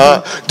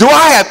 Do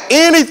I have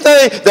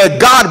anything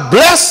that God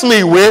blessed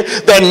me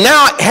with that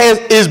now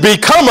is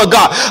become a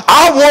God?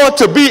 I want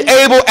to be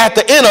able at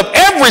the end of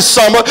every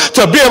summer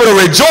to be able to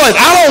rejoice.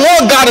 I don't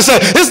want God to say,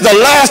 this is the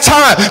last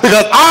time,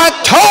 because I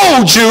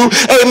told you,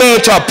 amen,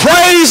 to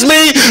praise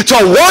me,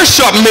 to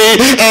worship me,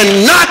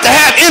 and not to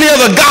have any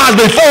other gods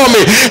before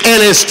me.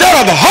 And instead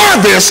of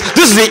harvest,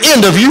 this is the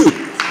end of you.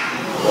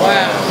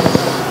 Wow.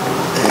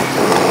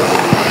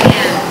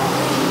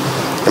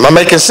 Am I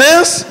making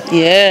sense?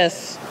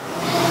 Yes.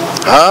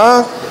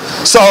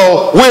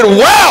 So with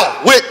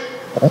wealth, with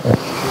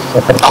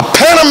a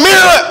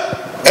Panamera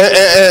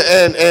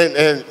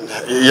and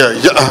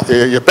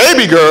your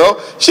baby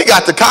girl, she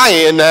got the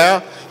Cayenne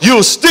now.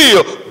 you'll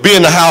still be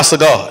in the house of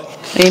God.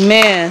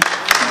 Amen.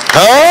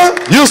 Huh?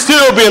 You'll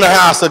still be in the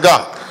house of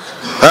God.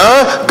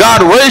 Huh?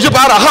 God raised you up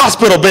out of a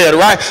hospital bed,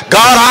 right?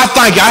 God, I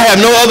thank you. I have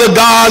no other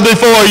God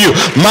before you.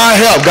 My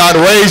help. God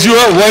raised you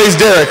up, raised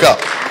Derek up.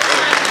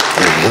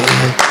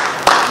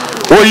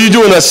 Where you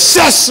do an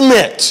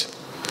assessment.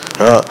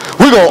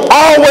 We're going to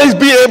always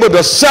be able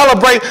to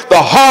celebrate the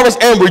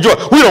harvest and rejoice.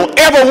 We don't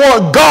ever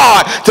want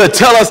God to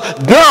tell us,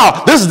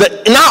 no, this is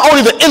not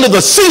only the end of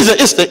the season,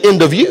 it's the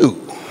end of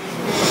you.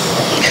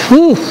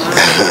 Whew.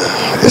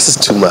 This is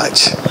too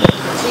much.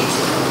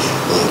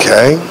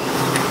 Okay.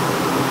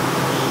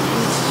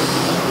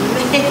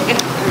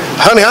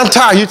 Honey, I'm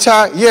tired. You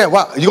tired? Yeah.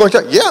 Wow. You going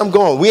to church? Yeah, I'm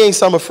going. We ain't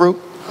summer fruit.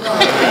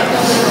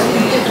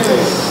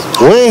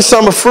 We ain't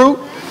summer fruit.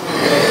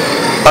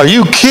 Are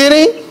you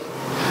kidding?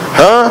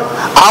 Huh?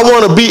 I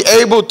want to be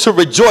able to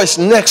rejoice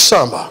next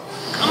summer.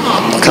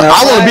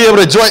 I want to be able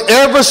to rejoice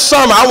every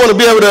summer. I want to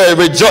be able to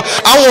rejoice.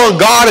 I want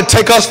God to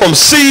take us from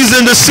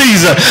season to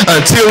season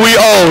until we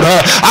old.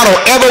 Huh? I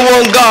don't ever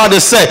want God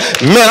to say,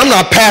 man, I'm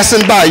not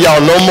passing by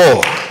y'all no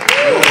more.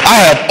 I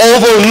have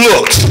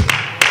overlooked.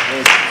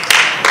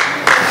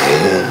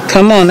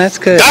 Come on, that's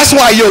good. That's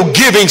why your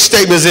giving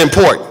statement is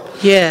important.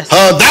 Yes.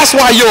 That's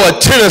why your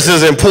attendance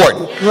is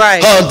important.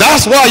 Right.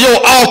 That's why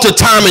your altar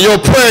time and your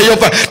prayer,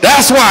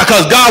 that's why,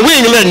 because God, we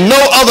ain't letting no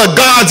other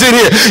gods in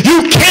here.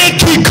 You can't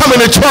keep coming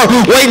to church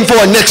waiting for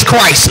a next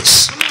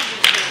crisis.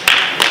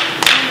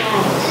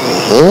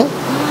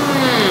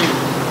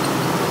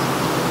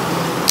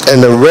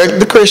 And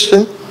the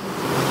Christian,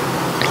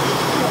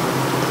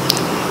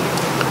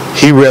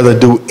 he rather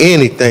do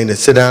anything than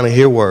sit down and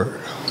hear word.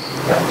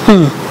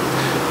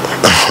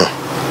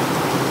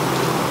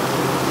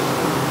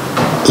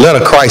 Let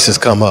a crisis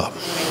come up.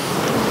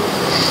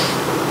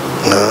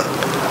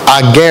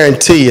 I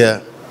guarantee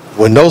you,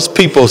 when those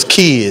people's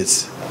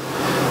kids,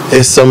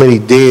 there's so many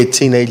dead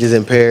teenagers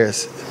in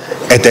Paris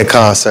at that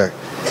concert.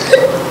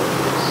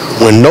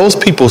 When those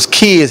people's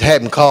kids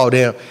hadn't called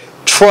them,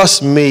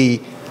 trust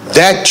me,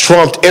 that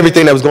trumped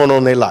everything that was going on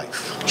in their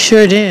life.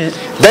 Sure did.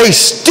 They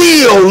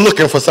still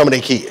looking for some of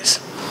their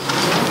kids.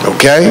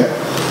 Okay?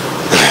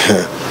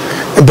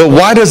 But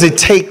why does it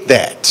take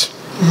that?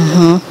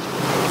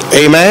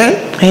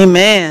 Amen?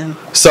 Amen.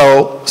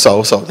 So,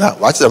 now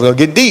watch this. I'm going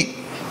to get deep.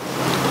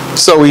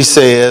 So he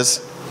says,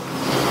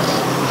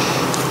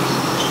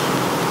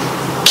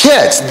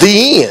 catch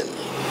the end.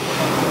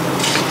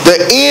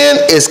 The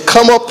end is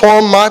come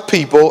upon my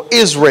people,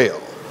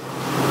 Israel.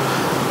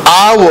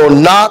 I will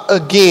not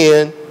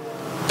again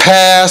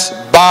pass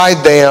by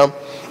them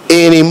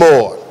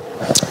anymore.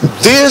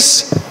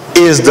 This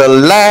is the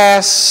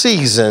last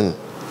season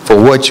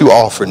for what you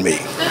offered me.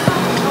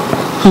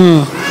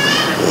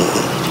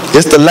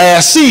 It's the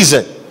last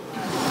season.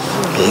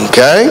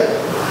 Okay?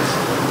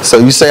 So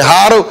you say,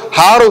 how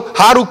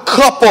do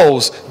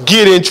couples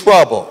get in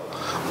trouble?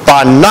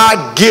 By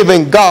not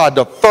giving God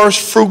the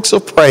first fruits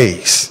of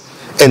praise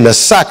and the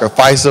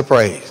sacrifice of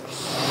praise.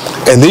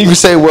 And then you can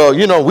say, well,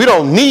 you know, we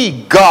don't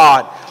need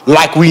God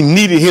like we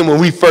needed him when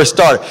we first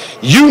started.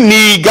 You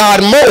need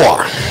God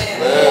more.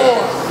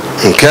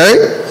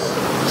 Okay?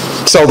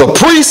 So the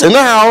priest in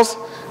the house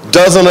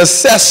does an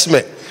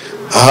assessment.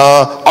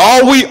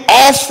 Are we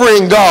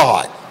offering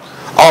God?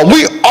 Are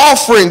we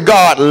offering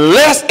God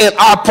less in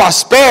our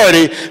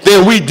prosperity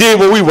than we did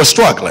when we were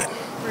struggling?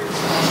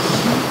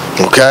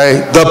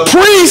 Okay? The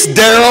priest,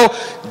 Daryl,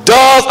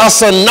 does a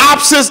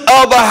synopsis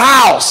of the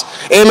house.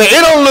 Amen.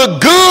 It don't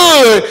look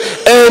good,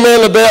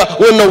 amen, LaBelle,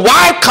 when the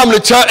wife come to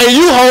church and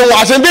you home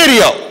watching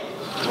video.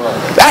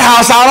 That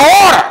house out of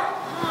order.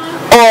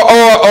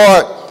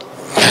 Or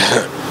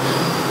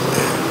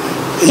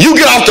you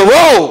get off the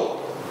road.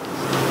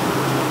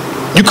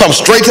 You come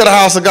straight to the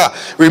house of God.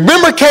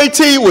 Remember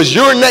KT was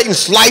urinating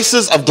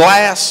slices of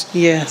glass?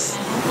 Yes.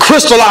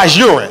 Crystallized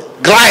urine,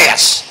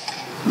 glass.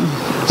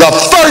 The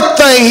first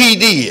thing he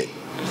did,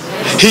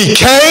 he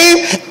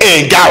came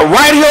and got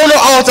right here on the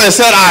altar and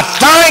said, I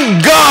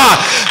thank God.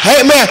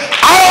 Hey man,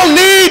 I don't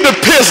need the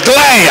piss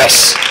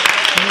glass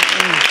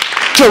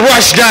to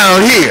rush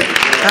down here.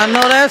 I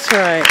know that's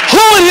right. Who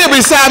in here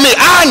beside me?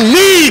 I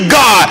need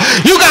God.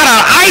 You got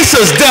an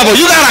ISIS devil.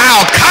 You got an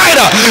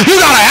Al-Qaeda. You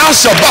got an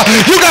Al-Shabaab.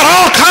 You got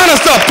all kind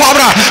of stuff popping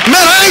out.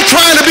 Man, I ain't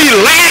trying to be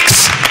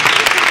lax.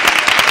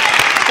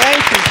 Thank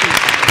you, Jesus.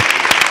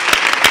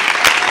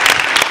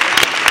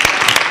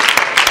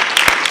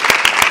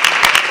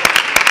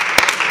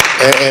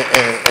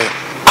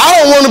 I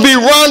don't want to be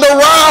Ronda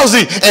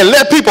Rousey and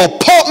let people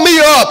pump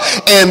me up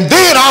and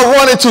then I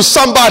run into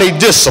somebody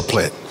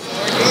disciplined.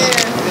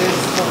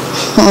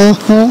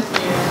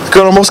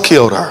 Girl almost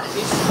killed her.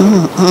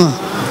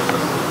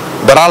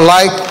 But I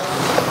like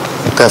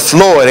that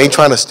Floyd ain't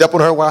trying to step on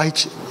her while he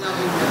cheating.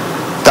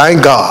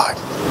 Thank God.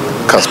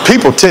 Because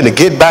people tend to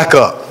get back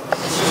up.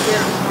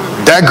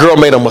 That girl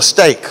made a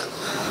mistake.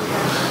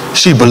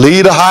 She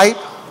believed the hype,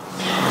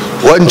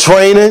 wasn't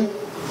training,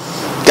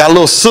 got a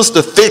little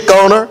sister thick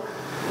on her.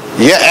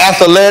 Yeah,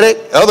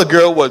 athletic. The other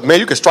girl was, man,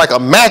 you could strike a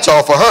match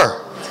off of her.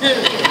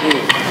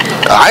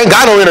 I ain't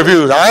got no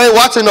interviews. I ain't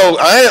watching no,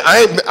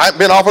 I ain't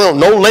been offering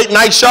no late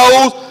night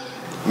shows.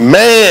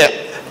 Man,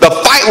 the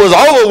fight was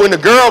over when the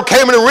girl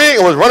came in the ring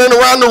and was running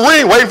around the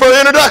ring waiting for the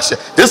introduction.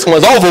 This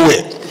one's over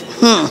with.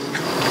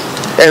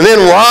 And then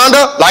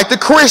Rhonda, like the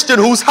Christian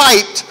who's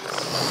hyped,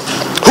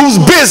 who's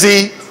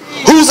busy,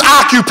 who's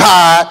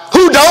occupied,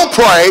 who don't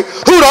pray,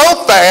 who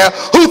don't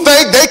fast, who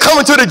think they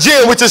coming to the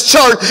gym, which is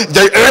church.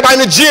 Everybody in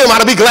the gym ought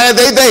to be glad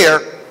they there.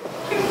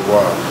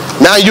 Wow.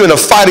 Now you're in a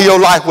fight of your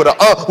life with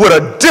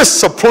a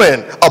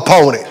disciplined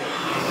opponent.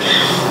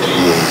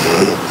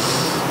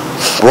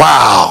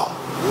 Wow.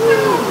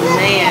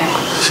 Man.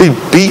 She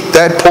beat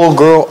that poor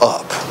girl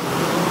up.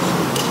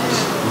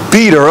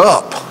 Beat her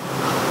up.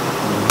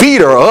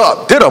 Beat her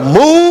up. Did a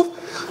move,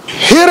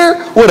 hit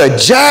her with a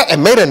jab,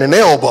 and made her an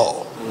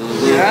elbow.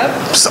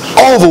 Yep. It's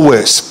over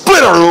with.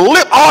 Split her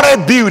lip, all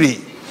that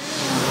beauty.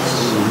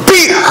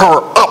 Beat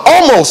her up.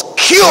 Almost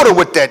killed her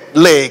with that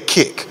leg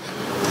kick.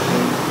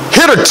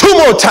 Hit her 2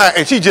 more times,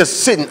 and she's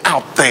just sitting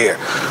out there.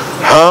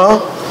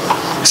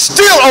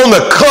 Still on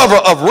the cover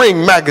of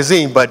Ring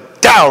magazine,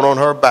 but down on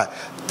her back.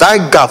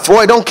 Thank God.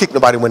 Floyd don't kick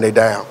nobody when they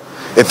down.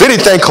 If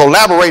anything,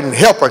 collaborate and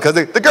help her. Because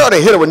the girl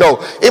didn't hit her with no,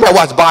 anybody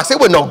watch boxing, it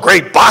wasn't no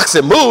great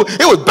boxing move.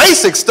 It was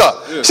basic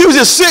stuff. Yeah. She was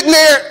just sitting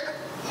there.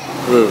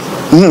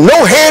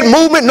 No head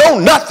movement, no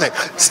nothing.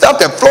 Stuff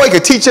that Floyd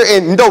could teach her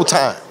in no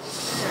time.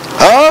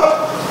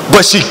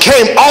 But she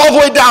came all the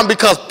way down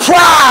because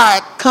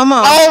pride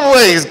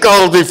always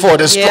goes before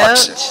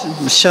destruction.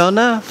 Yep. Sure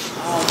enough.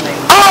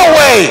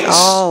 Always.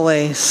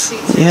 Always.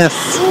 Yes.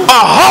 A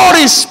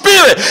haughty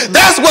spirit.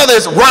 That's whether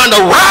it's Ronda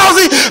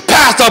Rousey,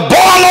 Pastor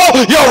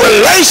Barlowe, your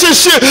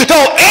relationship.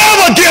 Don't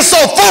ever get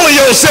so full of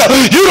yourself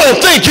you don't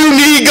think you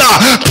need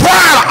God.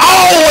 Pride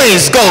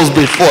always goes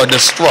before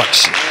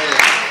destruction.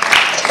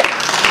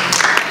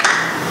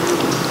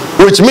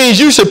 Which means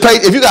you should pay,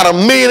 if you got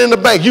 $1 million in the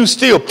bank, you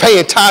still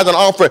paying tithes and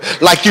offering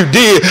like you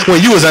did when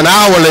you was an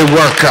hourly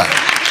worker.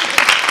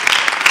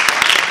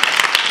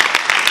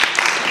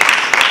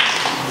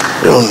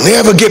 You'll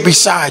never get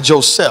beside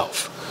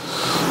yourself.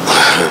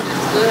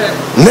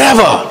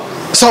 Never.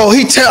 So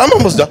he I'm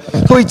almost done.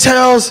 So he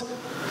tells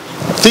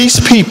these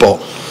people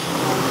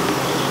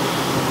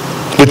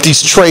with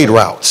these trade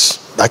routes,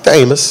 like the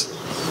Amos,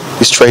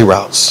 these trade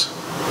routes,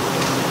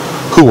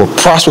 who were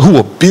prosperous, who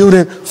were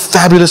building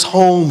fabulous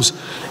homes.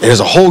 And there's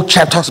a whole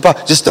chapter talks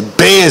about just the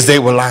beds they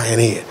were lying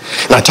in.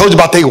 And I told you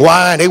about their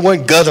wine. They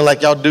weren't guzzling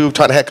like y'all do,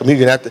 trying to have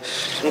communion after.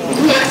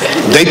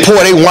 They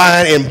poured their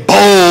wine in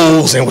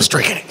bowls and was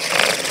drinking it.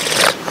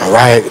 All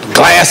right,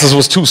 glasses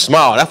was too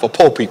small. That's for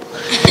poor people.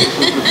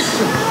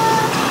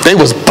 They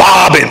was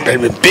bobbing,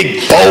 baby,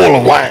 big bowl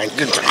of wine.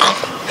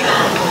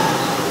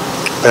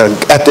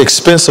 At the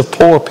expense of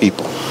poor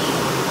people.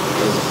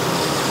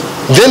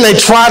 Then they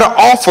try to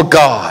offer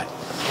God.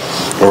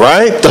 All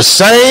right? The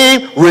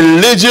same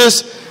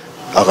religious,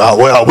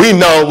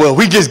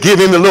 we just give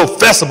him the little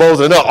festivals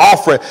and they're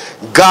offering.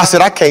 God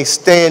said, I can't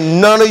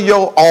stand none of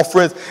your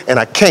offerings and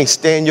I can't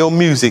stand your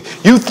music.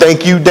 You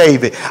think you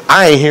David.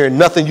 I ain't hearing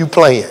nothing you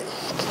playing.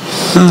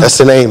 That's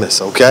in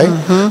Amos, okay?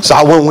 So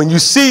when you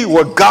see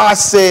what God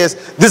says,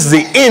 this is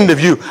the end of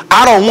you,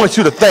 I don't want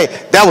you to think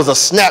that was a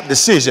snap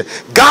decision.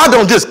 God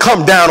don't just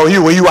come down on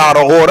you when you out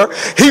of order.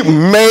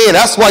 Man,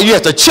 that's why you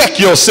have to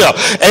check yourself.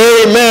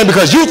 Amen,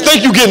 because you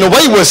think you're getting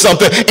away with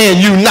something and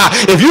you not.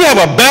 If you have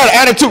a bad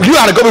attitude, you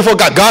got to go before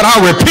God. God, I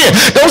repent.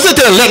 Don't sit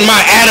there and let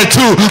my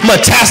attitude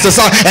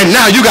metastasize and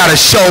now you got to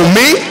show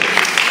me.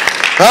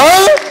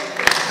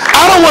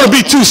 I don't want to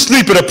be too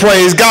sleepy to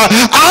praise God.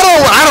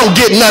 I don't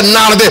get nothing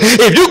out of it.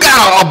 If you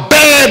got a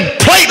bad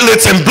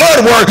platelets and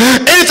blood work,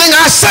 anything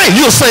I say,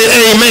 you'll say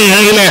amen,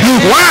 amen.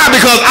 Why?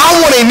 Because I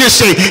want to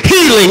initiate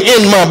healing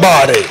in my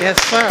body. Yes,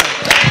 sir.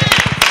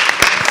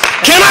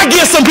 Can I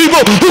get some people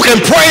who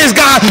can praise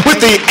God with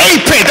the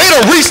apex? They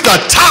don't reach the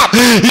top.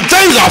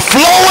 Things are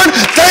flowing.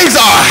 Things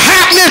are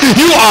happening.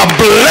 You are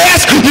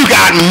blessed. You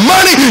got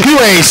money.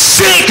 You ain't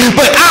sick.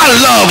 But I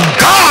love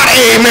God.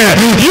 Amen.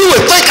 You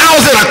would think I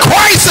was in a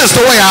crisis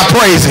the way I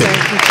praise him.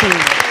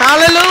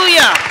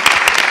 Hallelujah.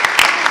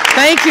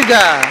 Thank you,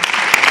 God.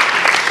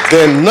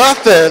 Then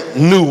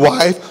nothing, new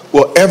wife,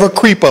 will ever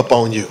creep up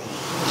on you.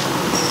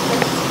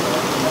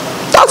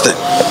 Nothing.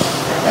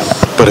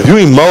 But if you're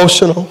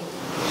emotional,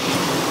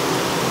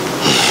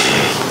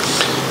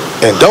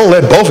 and don't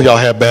let both of y'all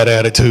have bad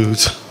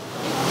attitudes.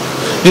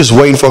 You're just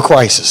waiting for a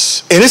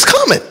crisis. And it's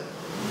coming.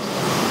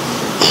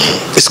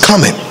 It's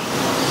coming.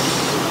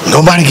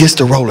 Nobody gets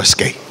to roller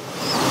skate.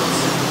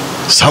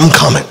 Something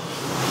coming.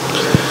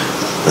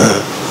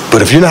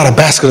 But if you're not a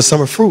basket of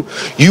summer fruit,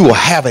 you will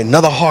have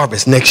another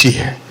harvest next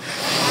year.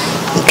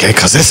 Okay?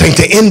 Because this ain't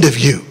the end of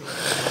you.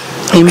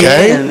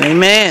 Okay? Amen.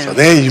 Amen. So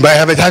then you might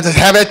have to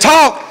have that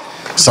talk.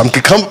 Something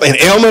could come, an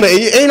ailment,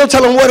 ain't no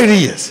telling what it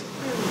is.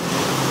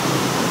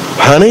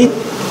 Honey,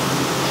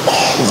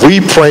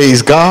 we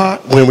praise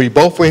God when we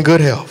both are in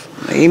good health.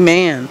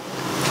 Amen.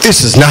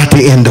 This is not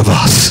the end of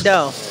us.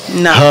 No.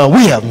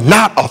 We have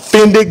not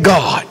offended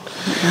God.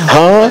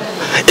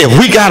 If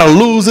we got to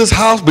lose this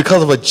house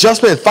because of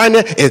adjustment and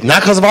finance, it's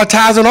not because of our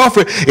tithes and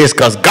offering. It's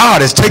because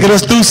God has taken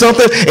us through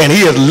something and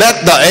he has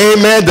let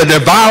the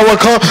devourer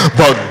come.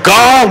 But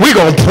God, we're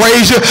going to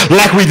praise you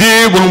like we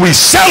did when we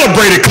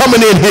celebrated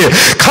coming in here.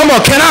 Come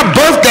on, can I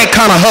birth that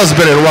kind of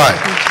husband and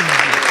wife?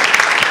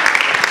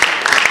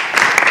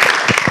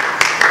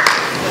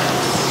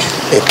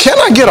 And can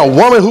I get a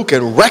woman who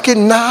can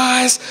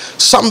recognize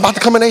something about to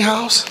come in their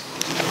house?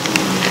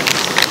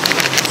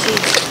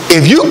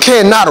 If you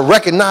cannot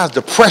recognize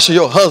the pressure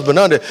your husband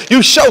under,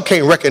 you sure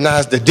can't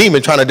recognize the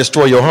demon trying to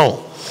destroy your home.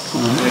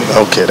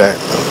 Okay,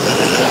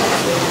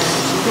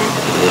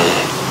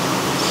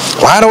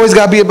 why it always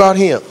got to be about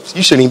him?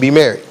 You shouldn't even be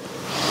married.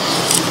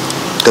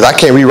 Because I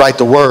can't rewrite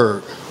the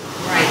word.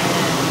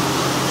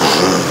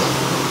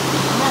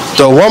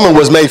 The woman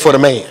was made for the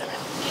man.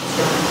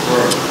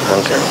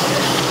 Okay.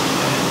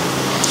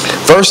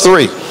 Verse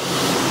 3.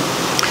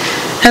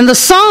 And the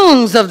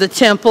songs of the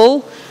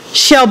temple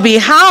shall be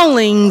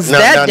howlings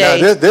that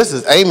day. This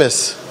is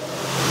Amos.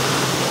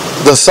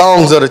 The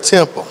songs of the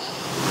temple.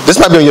 This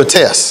might be on your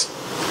test.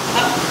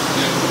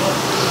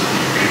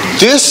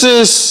 This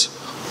is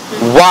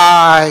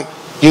why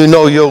you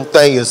know your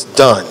thing is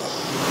done.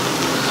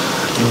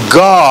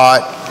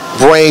 God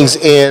brings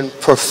in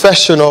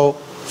professional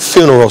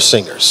funeral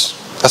singers.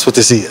 That's what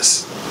this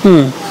is.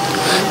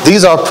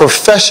 These are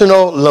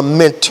professional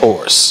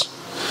lamentors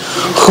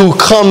who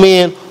come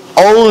in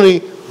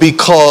only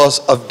because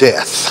of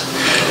death.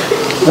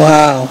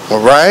 Wow. All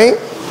right?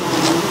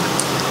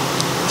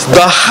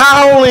 The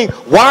howling,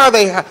 why are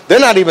they? They're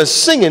not even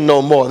singing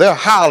no more. They're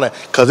howling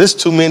because there's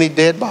too many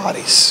dead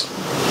bodies.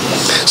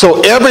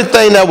 So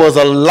everything that was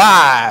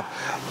alive,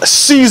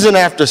 season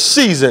after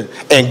season,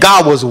 and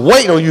God was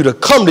waiting on you to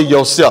come to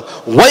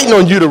yourself, waiting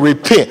on you to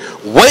repent,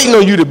 waiting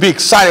on you to be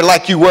excited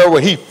like you were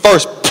when he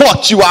first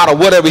plucked you out of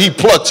whatever he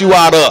plucked you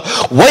out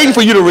of, waiting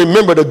for you to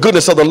remember the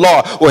goodness of the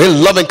Lord, where his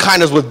loving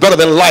kindness was better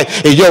than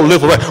life and your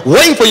life,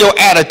 waiting for your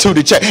attitude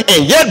to change,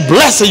 and yet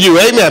blessing you,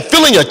 amen,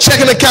 filling your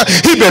checking account.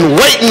 He's been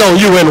waiting on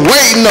you and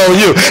waiting on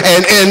you,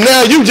 and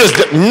now you just,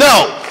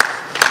 no,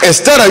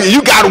 instead of,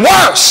 you got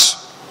worse.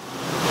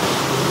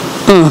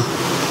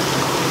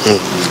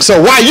 So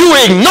while you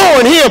were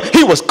ignoring him,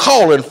 he was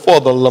calling for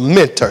the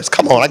lamenters.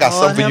 Come on, I got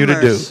something for you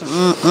to do.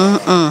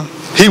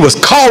 He was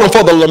calling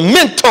for the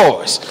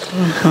lamenters.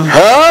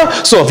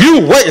 So if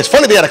you wake, it's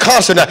funny they had a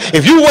concert now.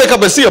 If you wake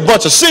up and see a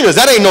bunch of singers,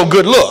 that ain't no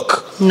good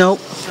look. Nope.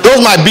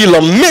 Those might be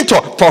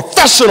lamentors,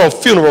 professional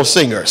funeral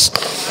singers.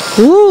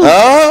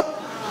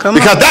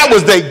 Because that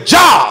was their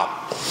job.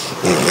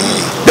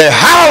 They're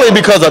howling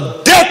because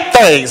of death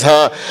things,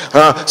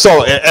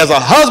 So as a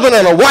husband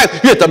and a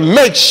wife, you have to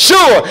make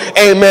sure,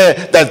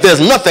 amen, that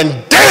there's nothing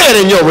dead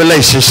in your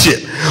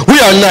relationship. We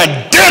are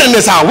not dead in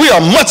this house. We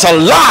are much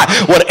alive.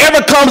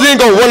 Whatever comes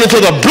in, go run into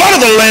the blood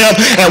of the Lamb,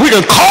 and we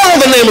can call on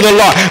the name of the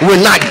Lord.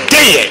 We're not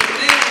dead.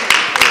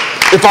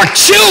 If our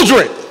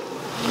children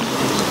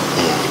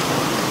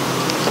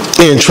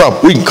are in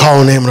trouble, we can call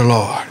on the name of the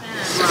Lord.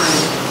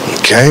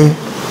 Okay?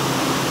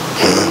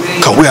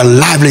 Because we are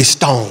lively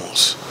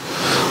stones.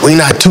 We're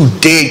not two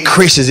dead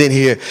Christians in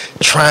here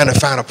trying to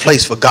find a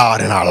place for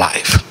God in our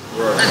life.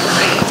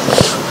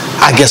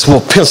 I guess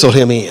we'll pencil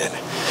him in.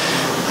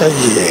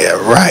 Yeah,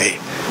 right.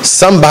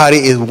 Somebody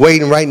is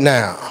waiting right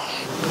now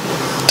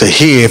to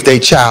hear if their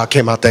child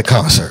came out that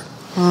concert.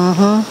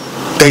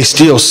 They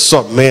still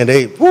something, man.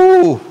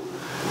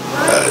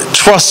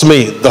 Trust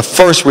me, the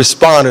first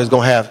responder is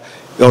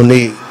gonna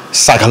need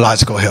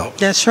psychological help.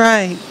 That's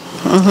right.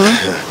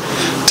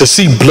 To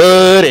see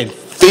blood and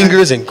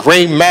fingers and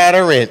gray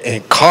matter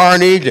and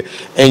carnage,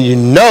 and you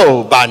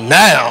know by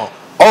now,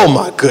 oh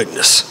my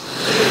goodness,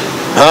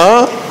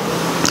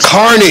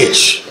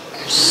 carnage,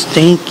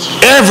 stinky,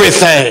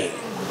 everything,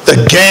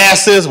 the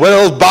gases, where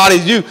those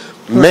bodies,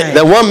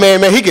 that one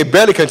man, he could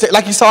barely contain,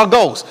 like he saw a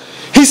ghost.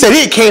 He said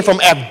he came from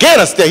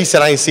Afghanistan. He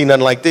said, I ain't seen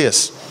nothing like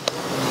this.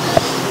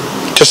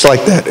 Just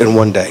like that in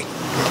one day.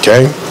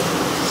 Okay?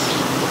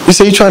 You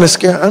say you're trying to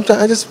scare, I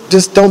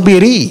just don't be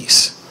at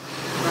ease.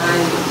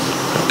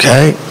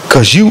 Okay?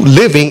 Because you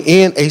living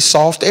in a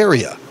soft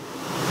area.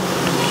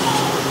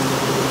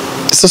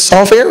 It's a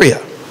soft area.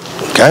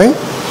 Okay?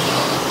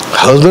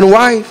 Husband and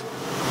wife.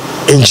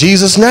 In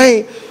Jesus'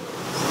 name.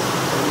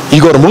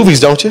 You go to movies,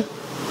 don't you?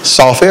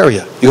 Soft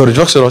area. You go to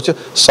drugstore, don't you?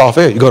 Soft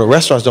area. You go to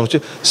restaurants, don't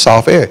you?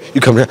 Soft area.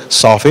 You come down,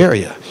 soft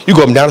area. You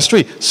go up and down the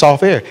street,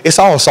 soft area. It's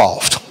all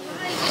soft.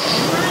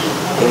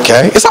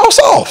 Okay? It's all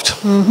soft.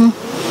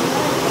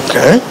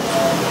 Okay?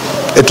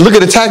 Look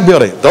at the TAC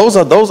building. Those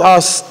are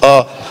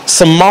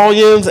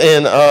Somalians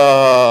and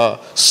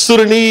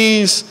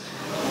Sudanese.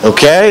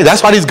 Okay?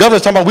 That's why these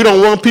governors talking about we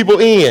don't want people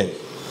in.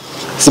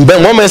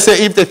 One man said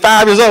if they're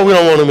 5 years old, we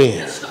don't want them in.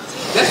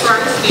 That's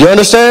right. You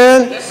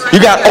understand? That's right. You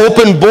got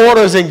open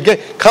borders and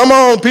come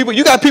on, people.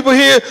 You got people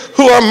here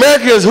who are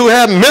Americans who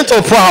have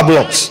mental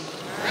problems.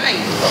 Right.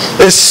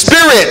 It's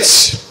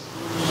spirits.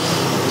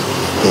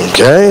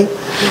 Okay?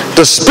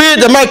 The spirit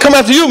that might come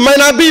after you might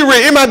not be real.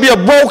 It might be a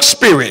broke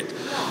spirit.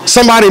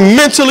 Somebody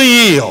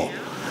mentally ill.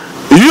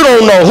 You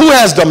don't know who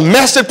has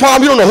domestic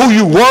problem. You don't know who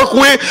you work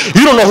with.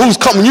 You don't know who's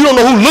coming. You don't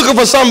know who's looking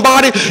for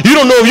somebody. You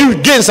don't know if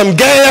you're getting some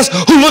gas.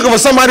 Who's looking for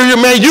somebody?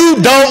 Man, you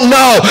don't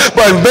know.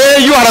 But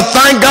man, you ought to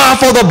thank God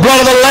for the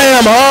blood of the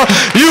Lamb, huh?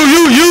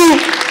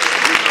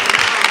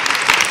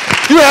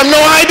 You have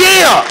no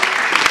idea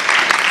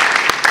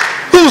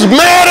who's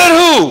mad at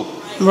who.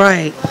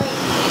 Right.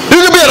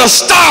 You could be at a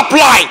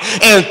stoplight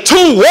and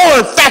two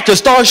warring factors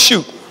start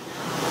shooting.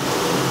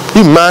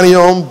 You mind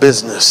your own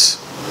business.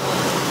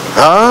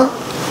 Huh?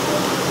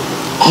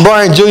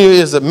 Brian Jr.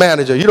 is a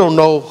manager. You don't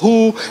know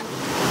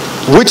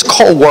which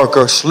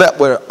co-worker slept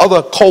with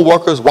other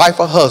co-worker's wife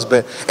or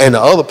husband, and the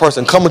other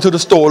person coming to the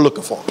store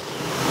looking for him.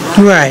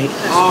 Right.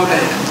 All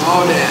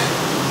that.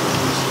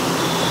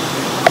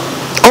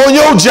 On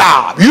your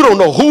job, you don't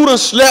know who done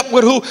slept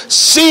with who,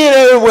 seeing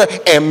everywhere,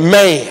 and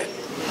man,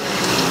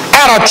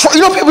 at a truck,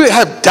 you know people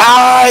have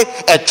died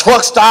at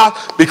truck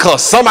stops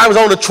because somebody was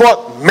on the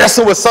truck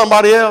messing with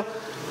somebody else.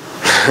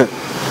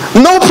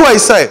 No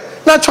place safe.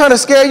 Not trying to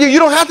scare you. You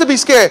don't have to be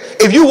scared.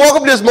 If you woke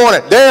up this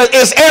morning,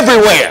 it's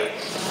everywhere.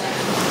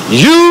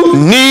 You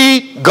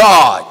need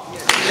God.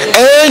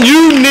 And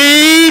you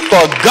need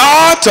for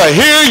God to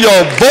hear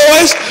your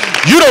voice.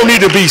 You don't need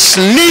to be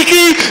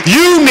sneaky.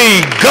 You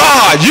need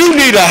God. You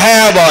need to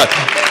have an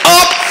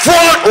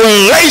upfront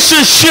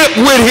relationship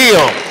with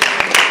Him.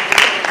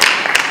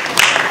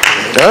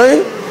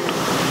 Okay?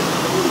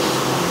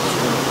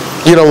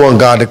 You don't want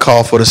God to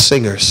call for the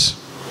singers.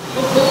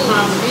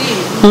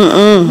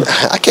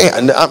 I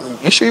can't.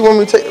 You sure you want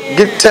me to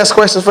get test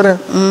questions for them?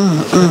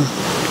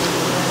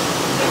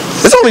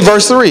 It's only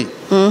verse 3.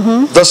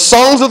 The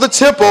songs of the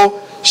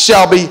temple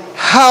shall be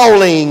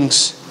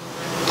howlings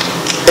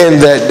in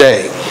that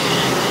day.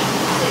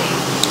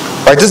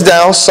 Write this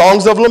down.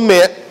 Songs of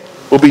lament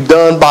will be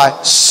done by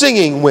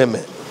singing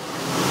women.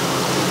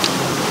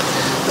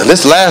 And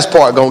this last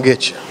part gonna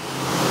get you.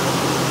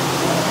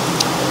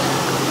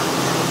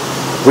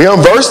 We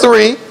on verse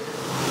 3.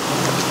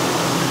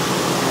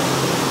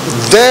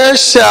 There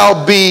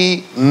shall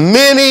be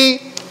many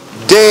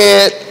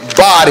dead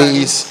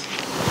bodies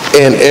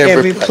in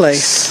every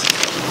place.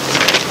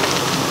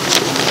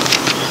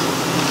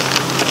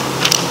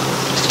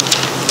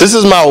 This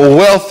is my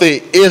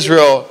wealthy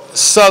Israel,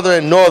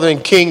 southern, northern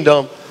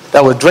kingdom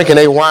that was drinking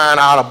their wine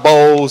out of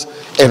bowls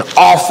and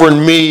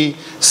offering me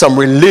some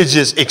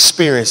religious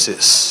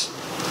experiences.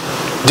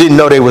 Didn't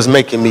know they was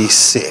making me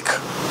sick.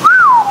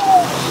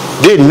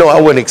 Didn't know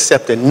I wasn't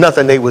accepting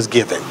nothing they was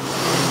giving.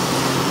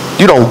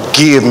 You don't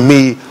give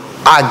me,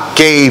 I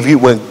gave you.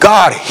 When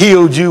God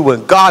healed you,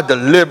 when God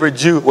delivered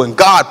you, when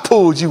God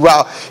pulled you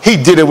out, He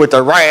did it with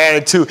the right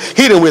attitude.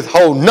 He didn't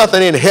withhold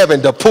nothing in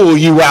heaven to pull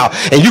you out.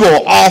 And you're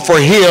going to offer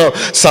Him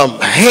some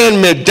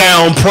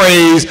hand-me-down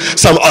praise,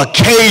 some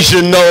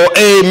occasional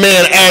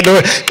amen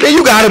adoration. Man,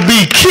 you got to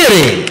be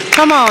kidding.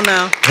 Come on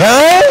now.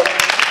 Huh?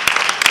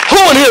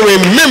 Who in here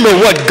remember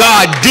what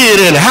God did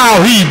and how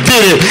He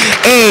did it?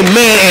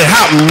 Amen.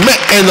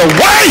 And the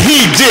way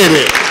He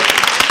did it.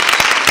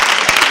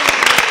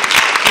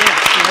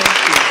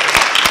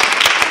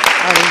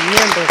 I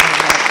remember.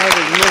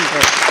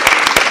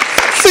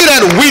 See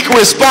that weak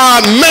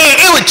response? Man,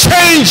 it would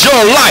change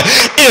your life.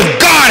 If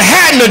God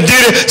hadn't have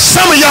did it,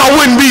 some of y'all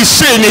wouldn't be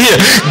sitting here.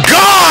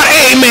 God,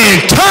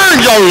 amen,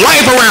 turned your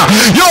life around.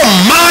 Your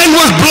mind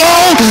was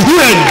blown. You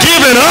had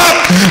given up.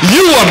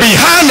 You were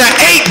behind the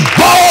 8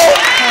 ball.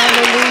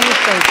 Hallelujah.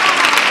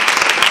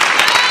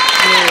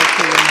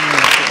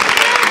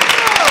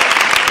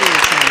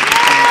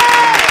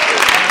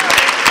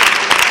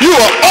 You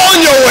were on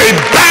your way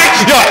back.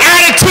 Your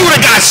attitude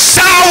had got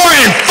sour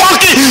and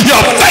funky.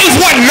 Your faith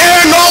wasn't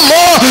there no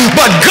more.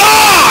 But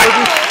God.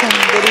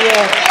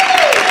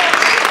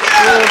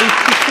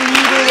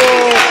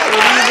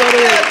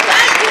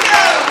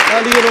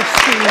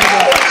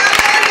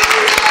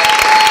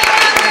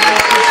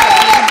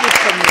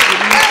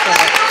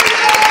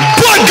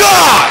 But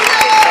God.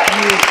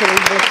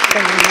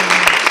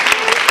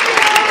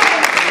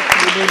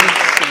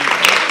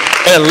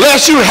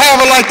 Unless you have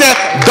it like that,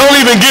 don't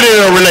even get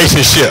in a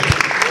relationship.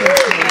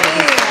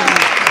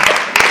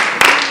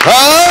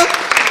 Huh?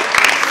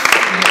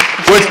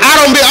 Which I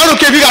don't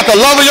care if you got the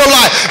love of your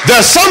life.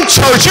 There's some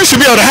church you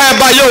should be able to have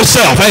by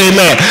yourself.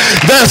 Amen.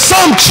 There's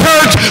some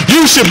church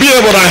you should be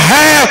able to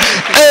have.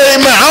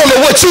 Amen. I don't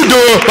know what you're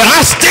doing, but I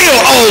still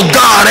owe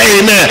God.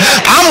 Amen.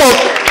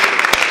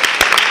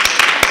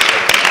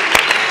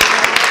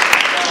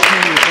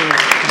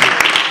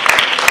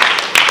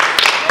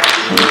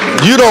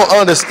 You don't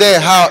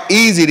understand how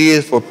easy it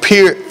is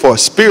for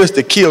spirits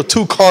to kill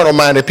 2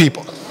 carnal-minded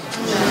people.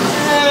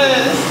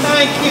 Yes,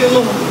 thank you,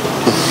 Lord.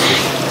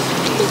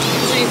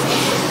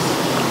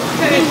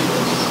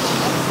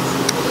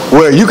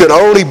 Where you can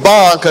only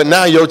bond because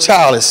now your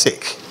child is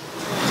sick.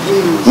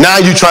 Now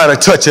you're trying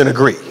to touch and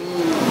agree.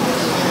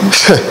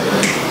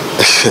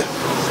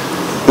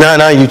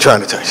 now you're trying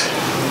to touch.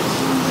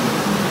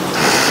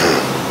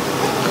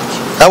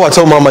 That's what I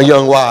told my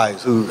young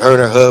wives who heard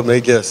her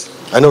husband,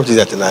 I know what she's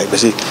at tonight, but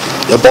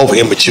they're both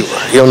immature.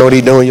 You don't know what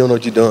he's doing, you don't know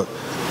what you're doing.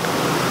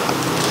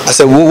 I I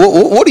said,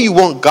 well, what do you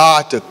want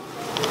God to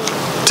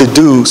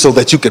do so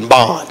that you can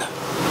bond?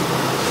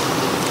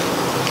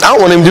 I don't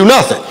want him to do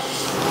nothing.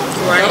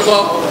 Right. I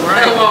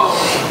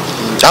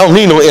don't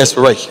need no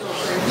inspiration.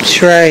 That's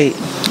right.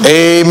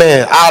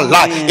 Amen.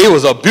 It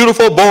was a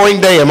beautiful,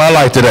 boring day in my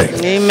life today.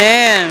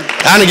 Amen.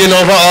 I didn't get no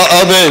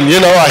other than,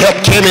 I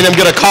helped Kimmy and them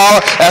get a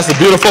car. That's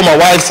beautiful.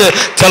 My wife said,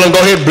 tell them go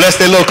ahead and bless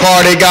their little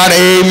car they got.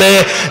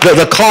 Amen.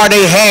 The car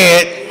they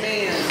had.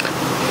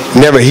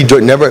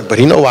 Never, but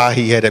he know why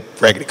he had that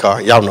raggedy car.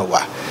 Y'all know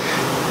why.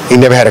 He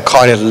never had a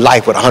car in his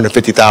life with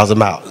 150,000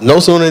 miles. No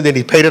sooner than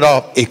he paid it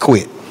off, it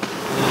quit.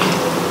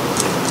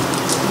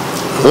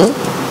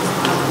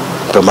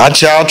 But my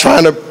child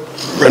trying to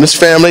run his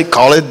family,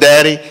 call his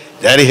daddy.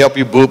 Daddy help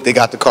you, boop. They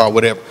got the car,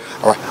 whatever.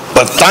 All right.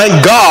 But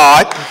thank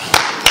God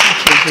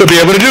to be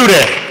able to do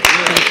that.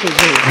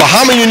 But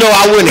how many of you know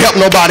I wouldn't help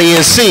nobody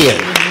in sin?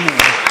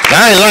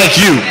 I ain't like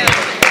you.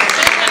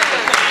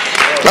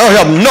 I don't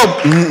help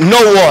no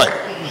one.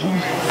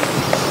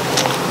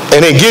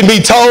 And then get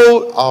me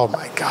told, oh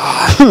my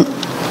God.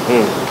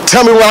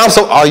 Tell me what I'm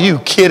so, are you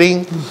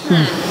kidding?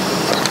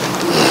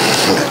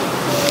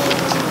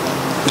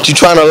 But you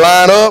trying to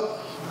line up?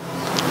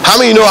 How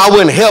many of you know I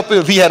wouldn't help him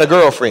if he had a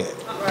girlfriend?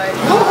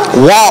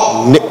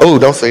 Walk, oh,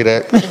 don't say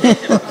that.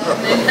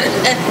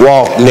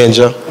 Walk,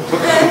 ninja.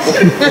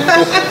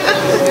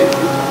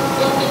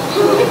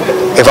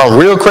 If I'm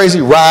real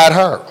crazy, ride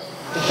her.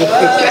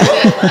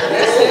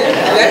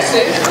 That's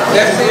it.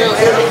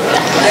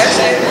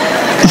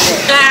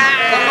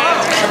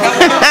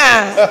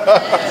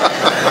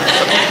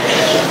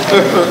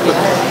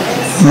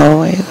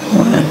 Always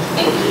one.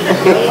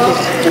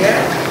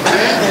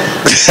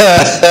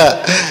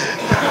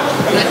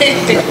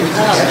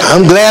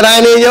 I'm glad I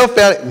ain't in your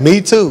family.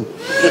 Me too.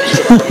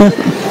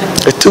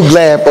 It's too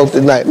glad folks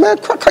tonight. Man,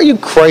 are you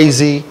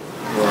crazy?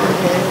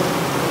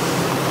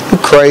 You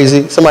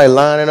crazy? Somebody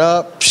lining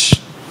up? Psh.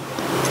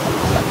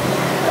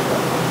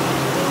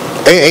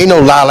 Ain't no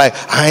lie like,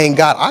 I ain't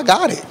got it. I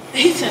got it.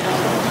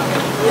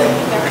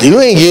 You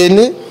ain't getting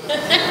it.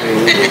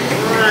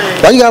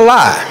 Why you gotta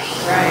lie?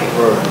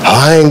 Oh,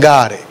 I ain't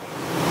got it.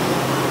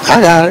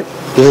 I got it.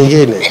 You ain't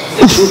getting it.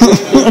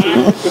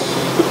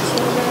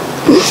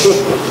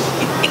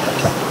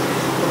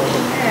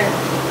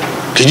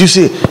 Did you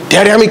see,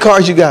 Daddy, how many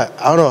cars you got?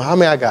 I don't know. How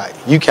many I got?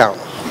 You count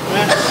them.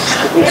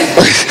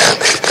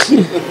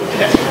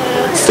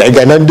 That ain't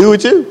got nothing to do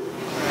with you.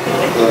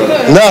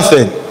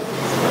 Nothing.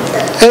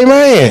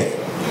 Amen.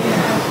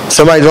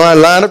 Somebody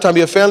line up trying to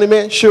be a family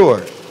man?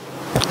 Sure.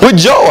 With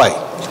joy.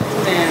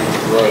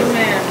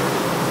 Amen.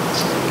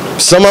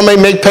 Some of them may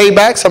make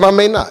payback, some of them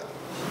may not.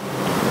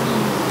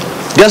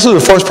 Guess who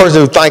the first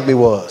person who thanked me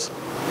was?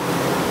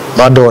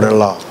 My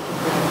daughter-in-law.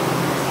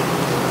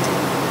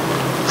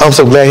 I'm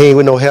so glad he ain't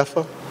with no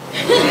heifer.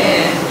 Thank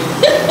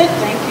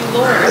you,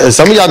 Lord. And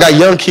some of y'all got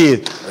young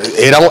kids.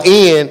 It don't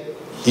end.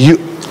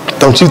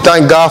 Don't you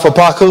thank God for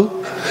Paku?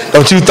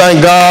 Don't you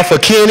thank God for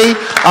Kenny?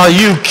 Are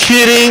you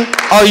kidding?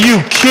 Are you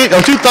kidding?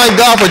 Don't you thank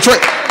God for Trey?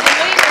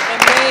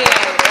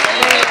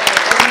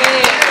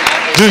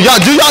 Do y'all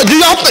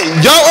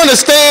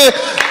understand?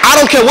 I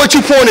don't care what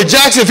you point at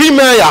Jackson. If he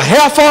marry a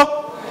heifer,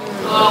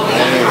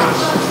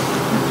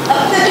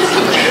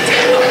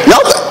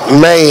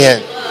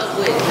 man,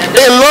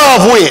 in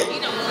love with.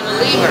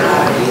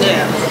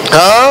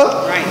 Huh?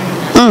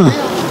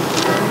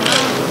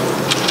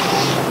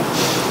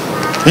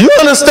 You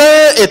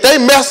understand? If they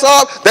mess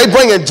up, they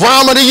bringing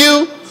drama to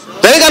you.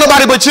 They ain't got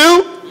nobody but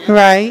you.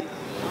 Right.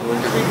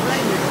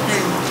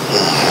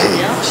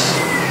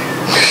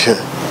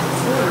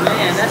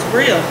 Man, that's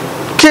real.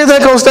 Kids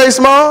ain't gonna stay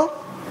small.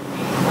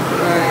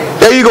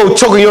 There you go,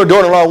 choking your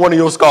daughter-in-law one of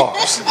your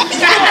scars.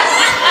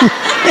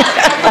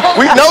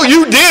 We know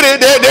you did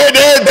it.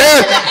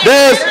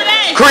 There's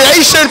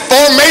creation,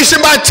 formation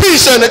by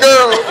Tisha and the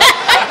girl.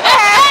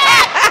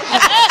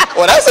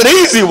 Well, that's an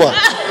easy one.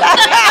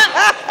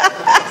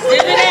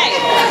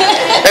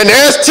 And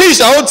there's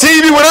Tisha on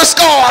TV with her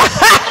scar.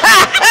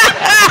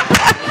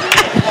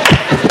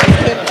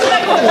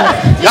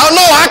 Y'all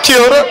know I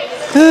killed her.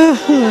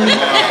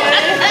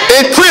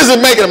 In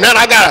prison making them. Now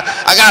I got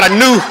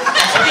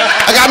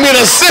me an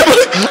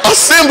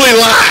assembly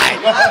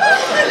line.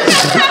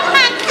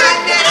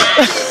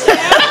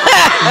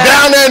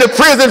 Down there in the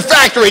prison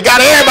factory,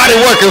 got everybody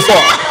working for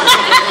her.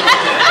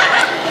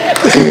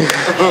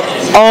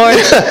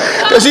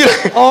 She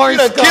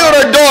done killed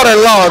her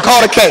daughter-in-law and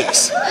caught a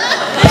case.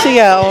 She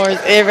got orange.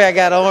 Everybody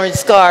got an orange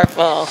scarf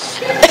on.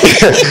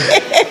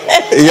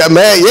 Yeah,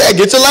 man. Yeah,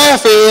 get your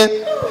laugh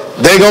in.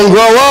 They gonna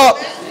grow up.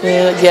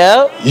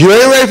 Yep. You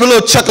ain't ready for a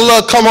little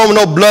chuckle come home with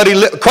no bloody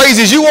lip.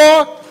 Crazy as you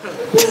are.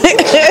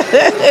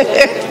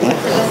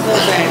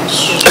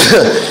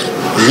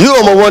 You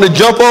almost want to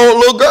jump on a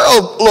little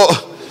girl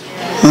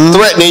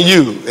threatening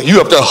you. And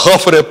you up there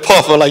huffing and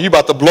puffing like you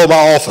about to blow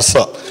my office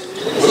up.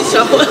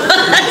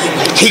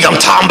 He come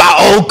talking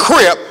about old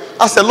crip.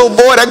 I said, little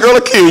boy, that girl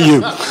will kill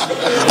you.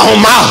 On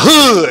my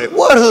hood.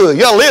 What hood?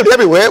 Y'all lived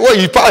everywhere. Well,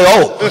 you probably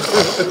old.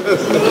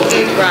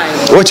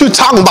 Right. What you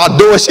talking about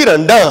doing, she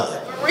done.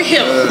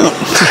 real.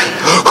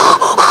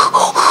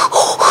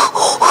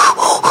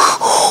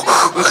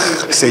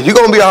 He said, you're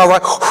going to be all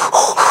right.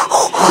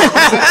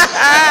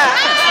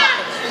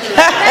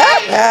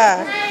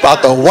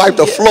 About to wipe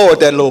the floor with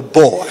that little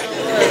boy.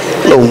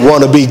 Little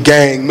wannabe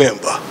gang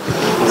member.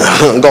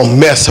 Gonna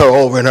mess her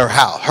over in her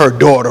house, her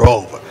daughter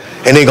over.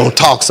 And they gonna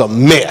talk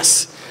some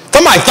mess.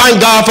 Somebody thank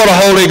God for the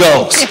Holy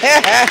Ghost.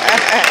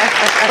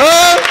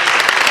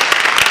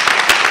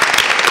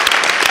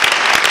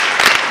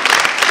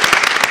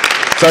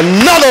 It's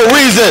another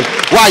reason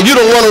why you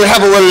don't want to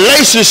have a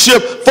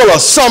relationship full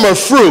of summer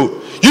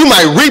fruit. You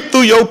might reap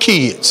through your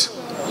kids.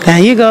 There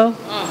you go.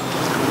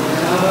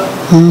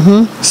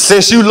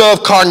 Since you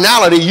love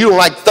carnality, you don't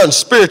like something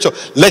spiritual,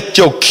 let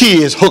your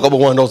kids hook up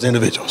with one of those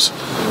individuals.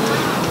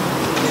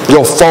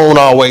 Your phone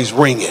always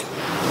ringing.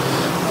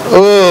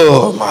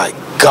 Oh my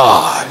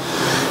God.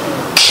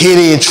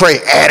 Kenny and Trey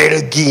at it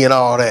again,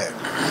 all that.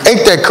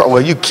 Ain't that,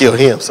 well, you killed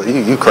him, so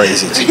you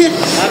crazy too.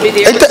 I'll be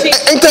there. Ain't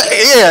that,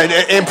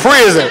 yeah, in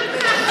prison.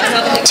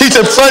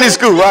 Teaching Sunday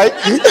school, right?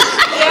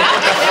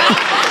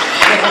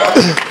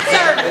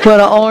 With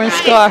an orange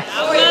scarf.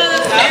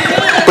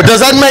 But does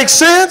that make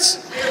sense?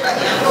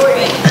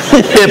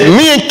 If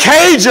me and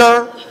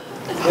Cager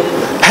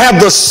have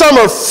the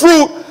summer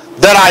fruit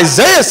that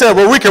Isaiah said,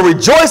 where we can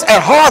rejoice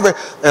at harvest,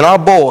 and our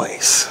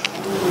boys.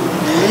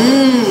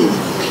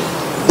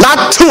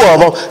 Not two of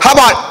them. How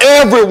about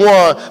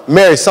everyone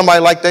marry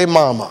somebody like their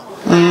mama?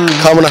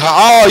 Coming to her.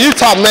 Oh, you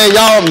talk, man,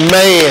 y'all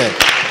man.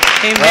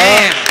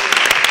 Amen.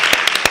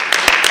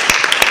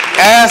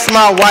 Ask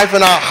my wife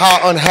and I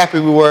how unhappy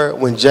we were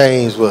when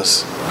James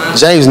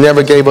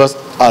never gave us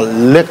a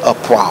lick of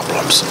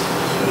problems.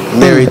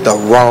 Married the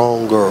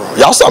wrong girl.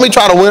 Y'all saw me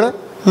try to win her.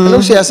 I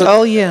know she had some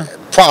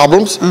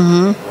problems.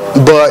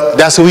 But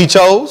that's who he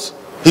chose.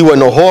 He wasn't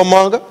no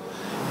whoremonger.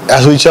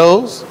 That's who he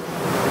chose.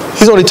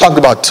 He's only talked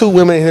about 2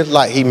 women in his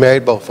life. He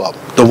married both of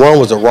them. The one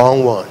was the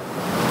wrong one.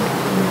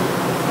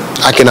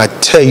 I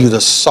cannot tell you the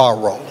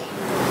sorrow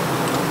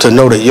to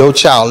know that your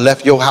child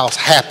left your house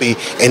happy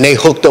and they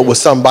hooked up with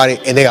somebody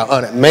and they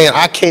are man,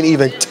 I can't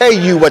even tell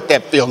you what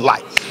that feels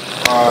like.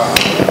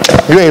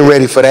 You ain't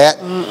ready for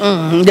that.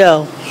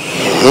 No.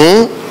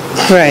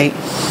 Right.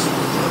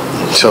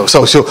 So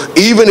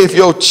even if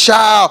your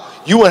child,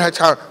 you want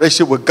to have a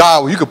relationship with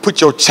God where you could put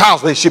your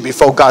child's relationship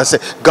before God and say,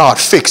 God,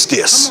 fix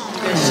this.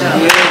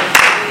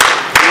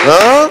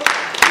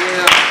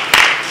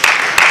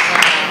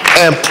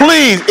 And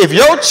please, if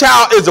your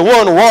child is the one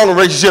in the wrong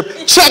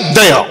relationship, check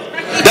them.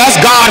 That's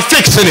God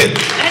fixing it.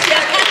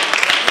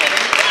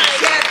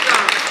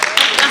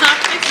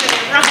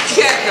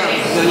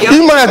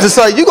 You might have to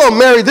say, you gonna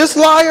marry this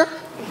liar?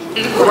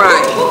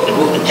 Right.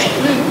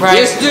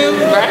 This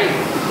dude? Right.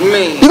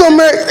 Me. You gonna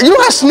marry, you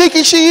know how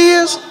sneaky she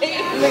is?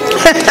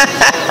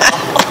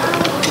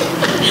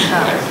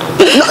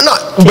 No,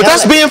 but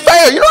that's being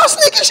fair. You know how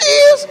sneaky she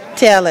is?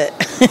 Tell it.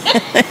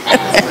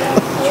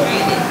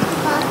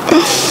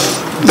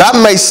 That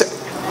may say,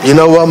 you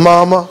know what,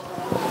 Mama?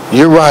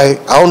 You're right.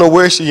 I don't know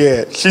where she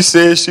at. She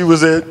said she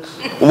was at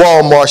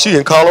Walmart. She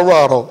in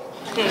Colorado.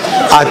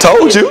 I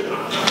told you.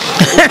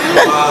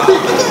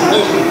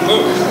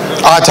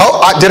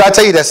 Did I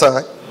tell you that,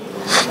 son?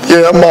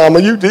 Yeah, Mama,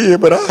 you did,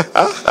 but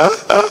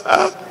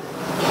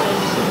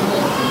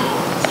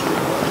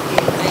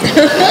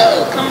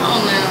Come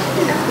on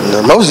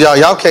now. most of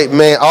y'all can't,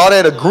 man, all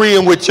that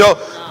agreeing with your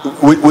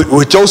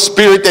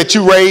spirit that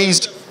you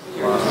raised.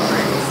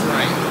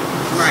 Right.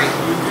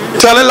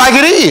 Tell it like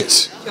it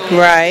is.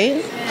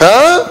 Right.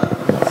 Huh?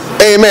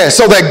 Amen.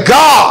 So that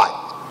God,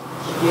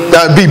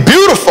 that would be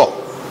beautiful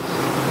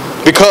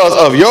because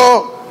of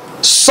your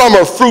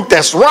summer fruit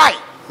that's right.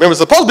 Remember, it's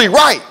supposed to be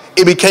right.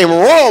 It became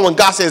wrong when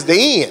God says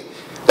the end.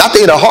 Not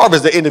the end of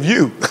harvest, the end of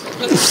you.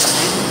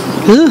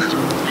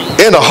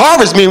 End of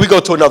harvest means we go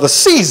to another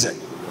season.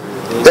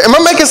 Am I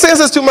making sense?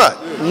 That's too much.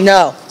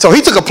 No. So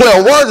he took a play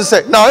on words and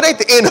said, no, it ain't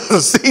the end of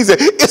the season.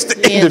 It's the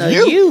end of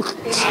you.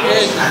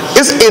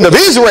 It's the end of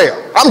Israel.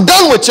 I'm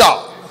done with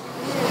y'all.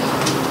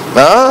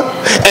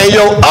 And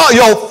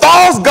your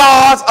false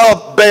gods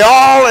of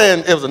Baal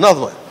and it was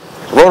another one.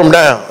 Wrote them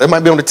down. They might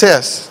be on the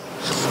test.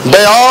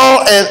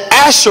 Baal and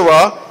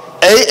Asherah,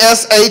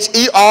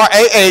 Asheraa,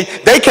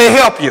 they can't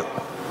help you.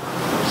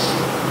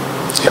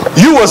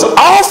 You was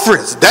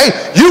offerings.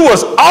 You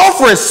was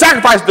offering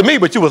sacrifice to me,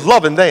 but you was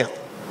loving them.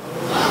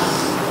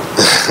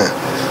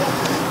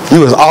 You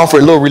was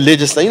offering little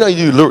religious things. You know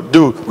you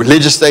do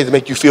religious things to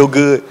make you feel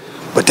good,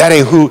 but that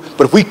ain't who.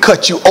 But if we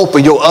cut you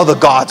open, your other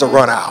gods will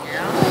run out.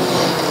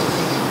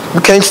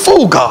 You can't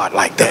fool God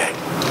like that.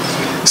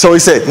 So he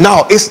said,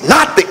 no, it's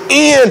not the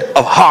end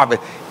of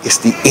harvest. It's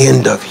the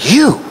end of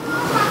you.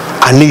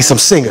 I need some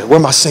singers. Where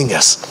are my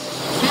singers?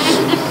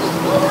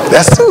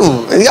 That's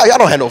true. Y'all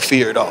don't have no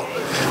fear at all.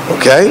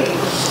 Okay?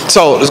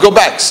 So let's go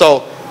back.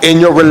 So in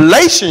your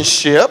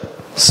relationship,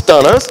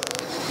 stunners,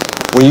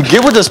 when you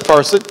get with this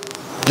person,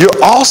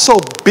 you're also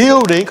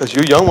building, because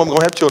you're a young woman,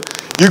 going to have children,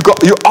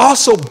 you're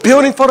also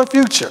building for the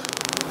future.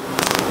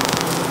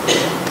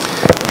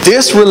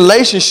 this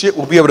relationship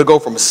will be able to go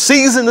from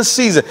season to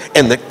season.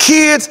 And the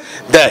kids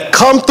that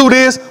come through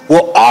this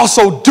will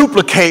also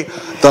duplicate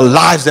the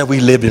lives that we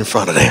lived in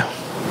front of them.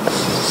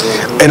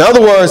 In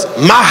other words,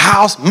 my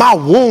house, my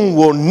womb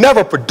will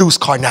never produce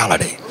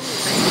carnality.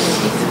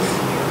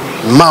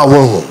 My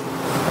womb.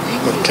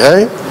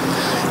 Okay?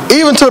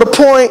 Even to the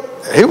point,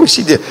 here's what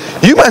she did.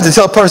 You might have to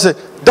tell a person,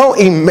 don't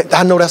even,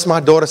 I know that's my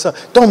daughter's son,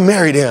 don't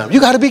marry them. You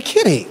got to be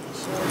kidding.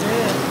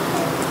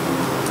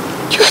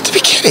 You have to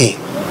be kidding.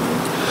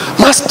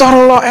 My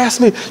daughter-in-law asked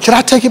me, should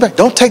I take it back?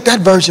 Don't take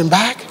that virgin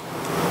back.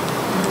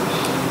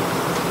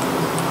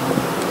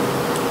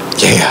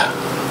 Yeah,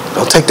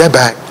 don't take that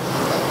back.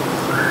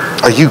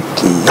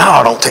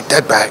 No, don't take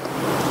that back.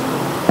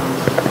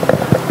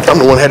 I'm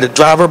the one who had to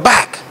drive her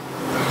back.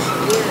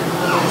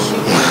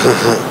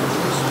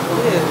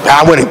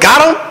 I went and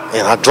got him,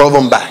 and I drove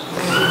him back.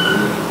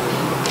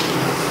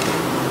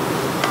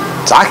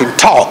 So I can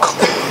talk.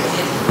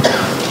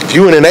 If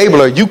you're an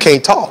enabler, you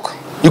can't talk.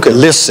 You can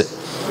listen.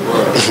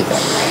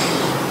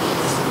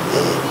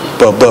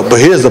 But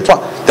here's the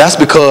problem. That's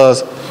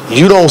because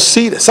you don't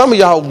see that. Some of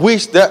y'all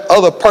wish that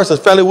other person's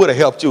family would have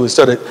helped you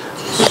instead of.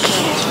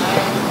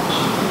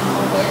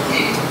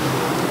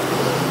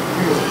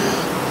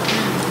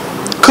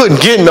 Couldn't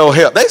get no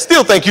help. They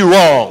still think you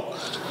wrong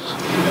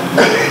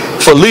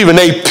for leaving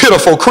a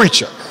pitiful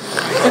creature.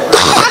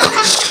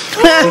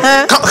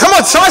 Come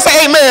on, somebody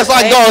say amen so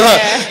I can go on her.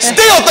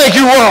 Still think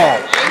you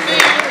wrong.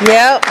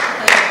 Yep.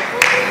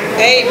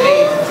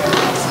 Amen.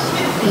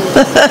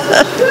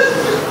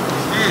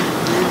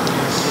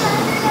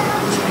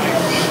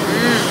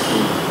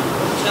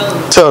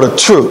 Tell the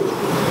truth.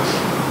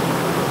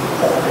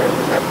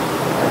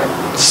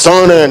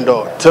 Son and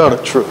daughter, tell the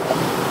truth.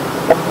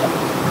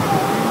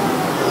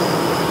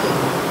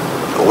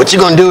 What you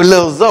gonna do with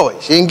little Zoe?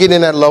 She ain't getting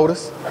in that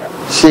Lotus.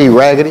 She ain't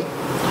raggedy.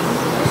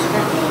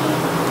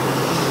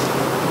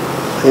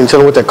 You didn't tell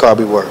her what that car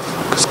be worth.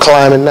 It's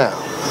climbing now.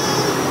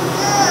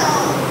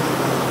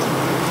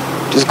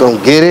 Just gonna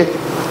get it.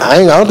 I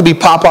don't have to be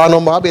Papa no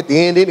more. I'll be at the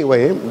end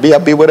anyway. I'll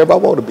be whatever I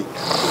want to be.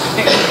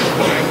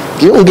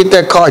 You don't get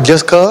that car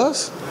just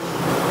cause.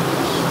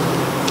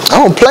 I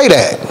don't play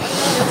that.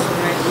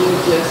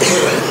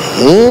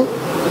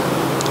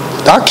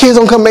 Our kids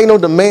don't come make no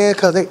demand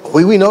because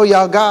we know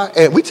y'all got,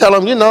 and we tell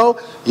them,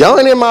 y'all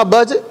ain't in my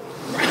budget.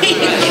 I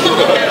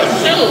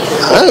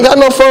ain't got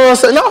no fun.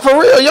 Say, no, for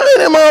real, y'all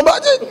ain't in my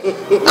budget.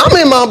 I'm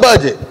in my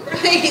budget.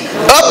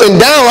 Up and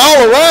down,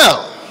 all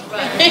around.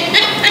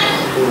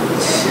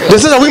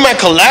 This is how we might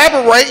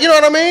collaborate, you know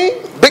what I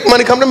mean? Big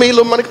money come to me,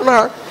 little money come to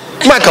her.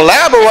 We might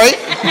collaborate.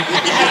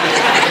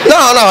 No,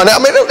 I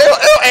mean, they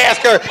don't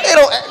ask her. They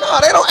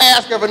don't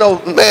ask her for no,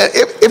 man.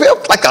 If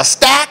it's like a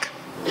stack,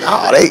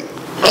 no, they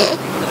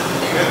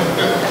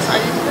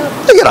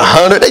get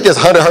 100. They just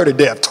 100 her to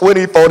death.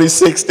 20, 40,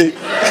 60. They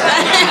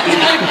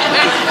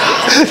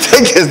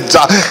just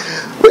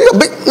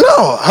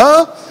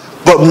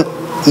But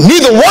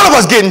neither one of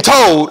us getting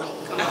told.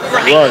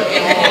 Right.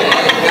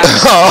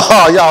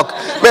 Oh, y'all,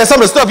 man,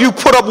 some of the stuff you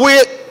put up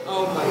with.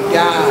 Oh my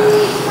God.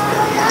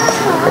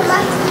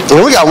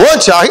 And we got one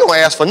child, he don't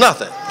ask for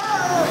nothing.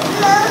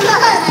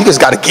 You just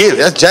got to give.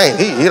 That's James.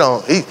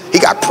 He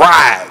got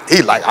pride.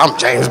 He like, I'm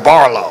James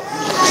Barlowe.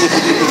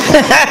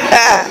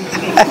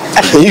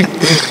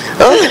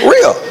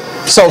 Real.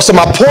 So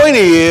my point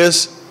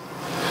is,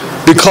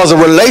 because a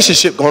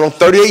relationship going on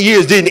 38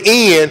 years didn't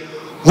end,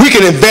 we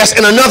can invest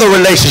in another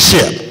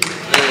relationship.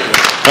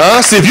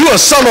 See, if you're a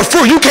summer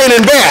fruit, you can't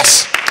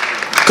invest.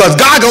 Because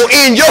God gonna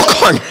end your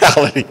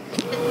carnality.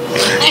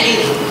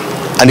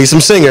 I need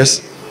some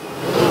singers.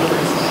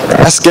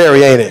 That's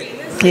scary, ain't it?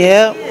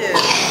 Yep.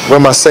 Where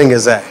my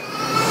singers at?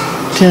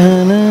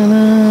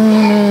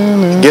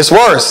 Gets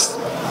worse.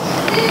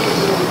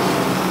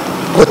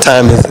 What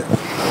time is it?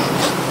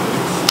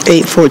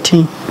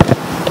 8:14.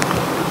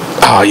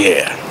 Oh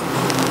yeah.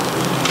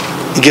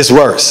 It gets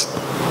worse.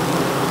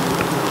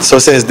 So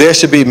it says there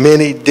should be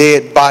many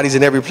dead bodies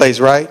in every place,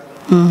 right?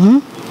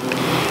 Mm-hmm.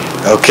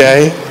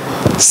 Okay.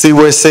 See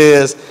where it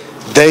says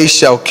they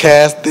shall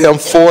cast them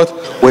forth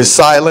with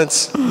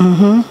silence?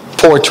 Mm-hmm.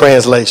 Poor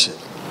translation.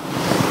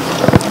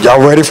 Y'all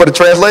ready for the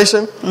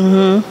translation?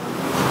 Mm-hmm.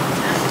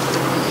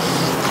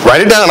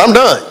 Write it down. I'm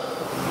done.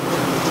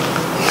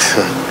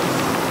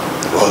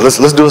 Well,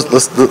 let's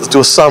do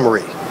a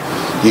summary.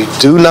 You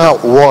do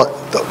not want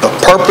the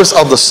purpose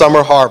of the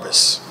summer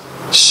harvest,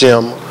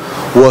 Shem,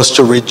 was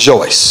to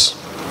rejoice,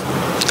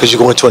 because you're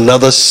going to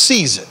another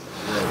season.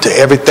 To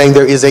everything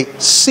there is a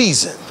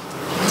season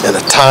and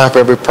a time for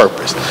every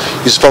purpose.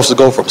 You're supposed to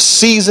go from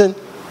season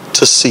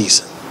to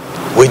season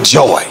with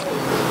joy.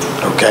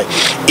 Okay,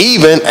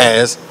 even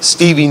as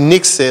Stevie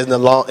Nicks says in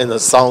the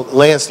song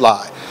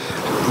Landslide,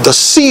 the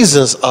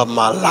seasons of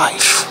my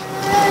life.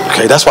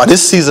 Okay, that's why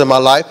this season of my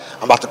life,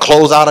 I'm about to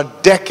close out a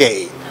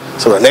decade.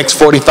 So the next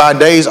 45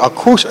 days are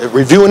crucial,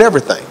 reviewing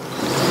everything.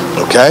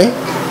 Okay,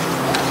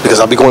 because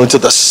I'll be going into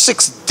the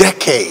 6th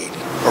decade.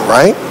 All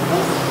right.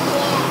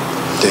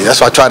 That's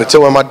why I try to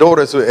tell my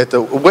daughters at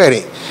the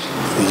wedding,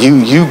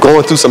 you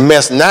going through some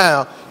mess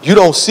now. you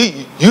don't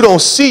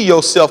see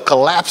yourself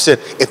collapsing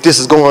if this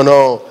is going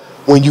on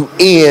when you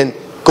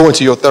go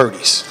into your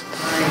 30s.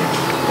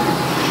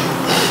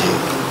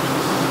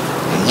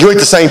 You ain't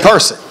the same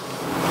person.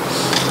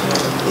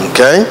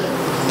 Okay?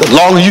 The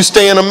longer you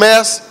stay in a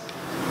mess,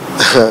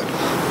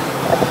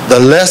 the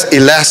less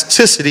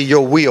elasticity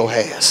your will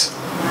has.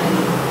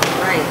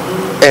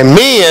 And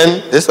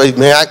men,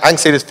 I can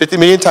say this 50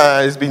 million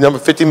times. This be number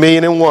 50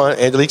 million and one.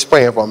 Angelique's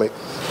praying for me.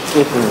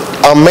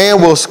 A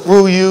man will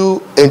screw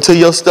you until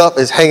your stuff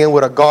is hanging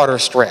with a garter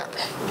strap.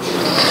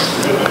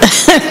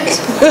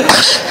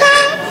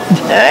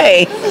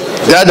 Hey.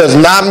 That does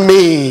not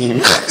mean,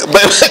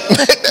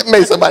 that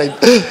made somebody,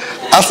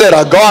 I said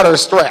a garter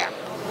strap.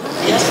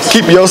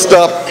 Keep your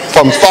stuff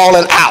from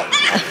falling out.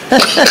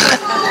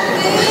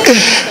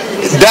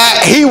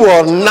 That he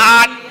will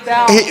not,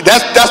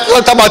 that's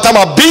what I'm talking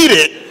about, beat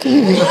it.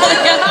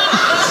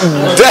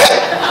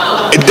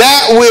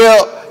 That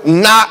will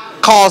not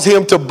cause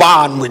him to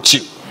bond with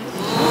you.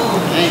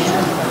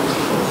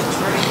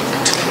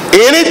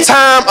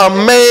 Anytime a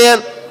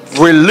man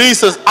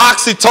releases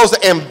oxytocin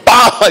and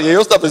bond,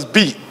 your stuff is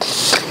beat.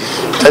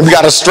 And you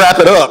got to strap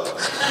it up.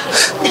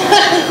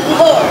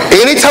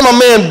 Anytime a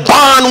man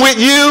bond with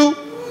you,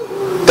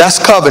 that's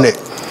covenant.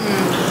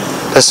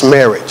 That's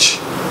marriage.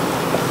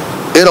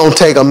 It don't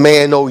take a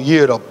man no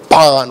year to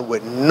bond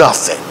with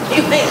nothing.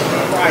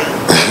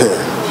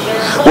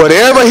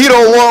 Whatever he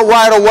don't want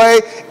right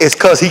away is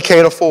because he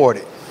can't afford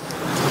it.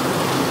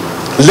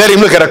 Let him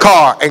look at a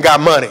car and got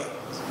money.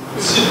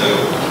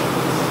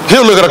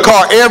 He'll look at a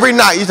car every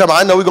night. He's talking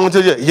about, I know we're going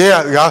to the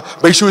yeah.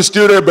 Make sure it's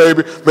still there,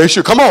 baby. Make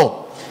sure. Come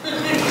on.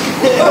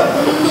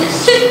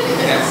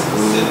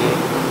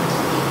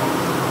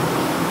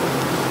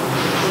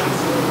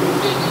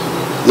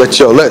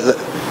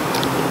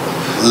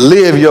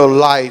 Live your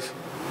life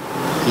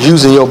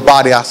using your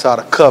body outside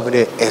of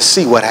covenant and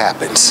see what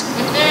happens.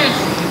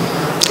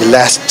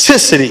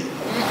 Elasticity.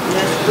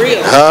 That's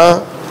real.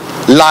 Huh?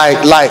 Like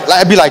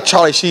it'd be like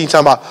Charlie Sheen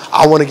talking about,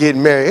 I want to get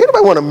married.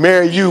 Anybody want to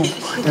marry you?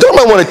 Don't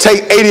nobody want to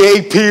take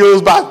 88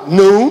 pills by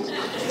noon.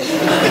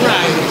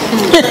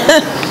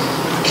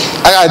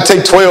 I got to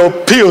take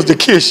 12 pills to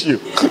kiss you.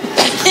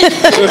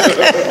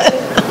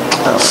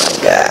 Oh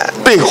my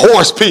God. Big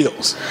horse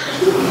pills.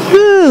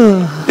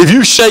 If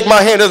you shake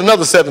my hand, there's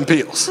another 7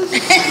 pills.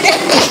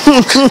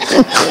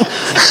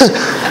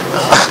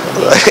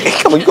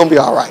 Come on, you're going to be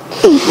all right.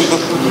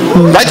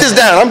 Write this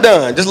down. I'm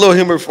done. Just a little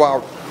humor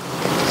before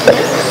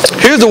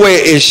Here's the way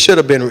it should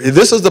have been.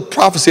 This is the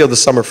prophecy of the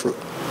summer fruit.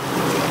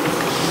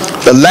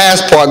 The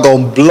last part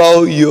going to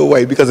blow you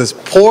away because it's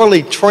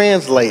poorly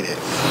translated.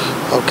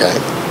 Okay.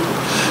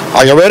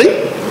 Are you ready?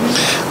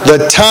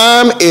 The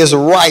time is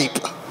ripe.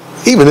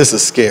 Even this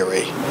is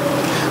scary.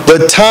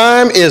 The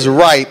time is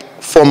ripe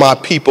for my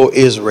people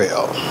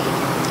Israel.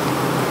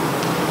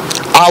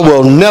 I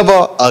will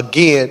never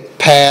again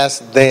pass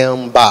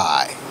them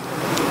by.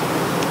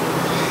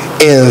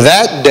 In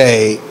that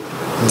day,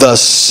 the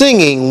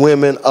singing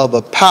women of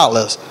the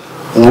palace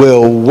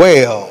will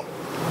wail,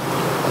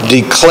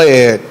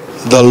 declared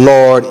the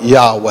Lord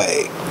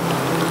Yahweh.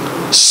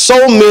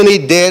 So many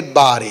dead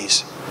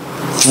bodies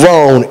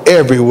thrown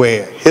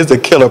everywhere. Here's the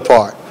killer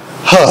part.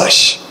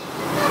 Hush.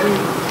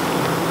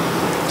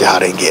 Y'all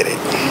didn't get it.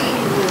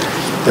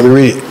 Let me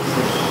read it.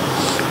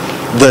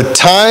 The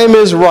time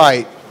is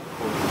right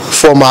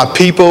for my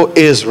people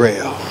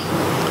Israel.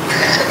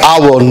 I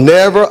will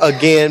never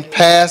again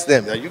pass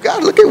them. Now you got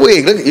to look at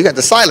Wig. Look, you got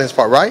the silence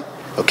part, right?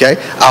 Okay.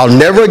 I'll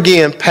never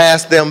again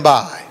pass them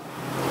by.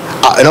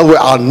 In other words,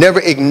 I'll never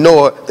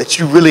ignore that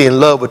you're really in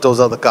love with those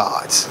other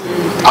gods.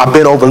 I've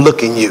been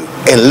overlooking you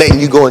and letting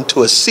you go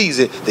into a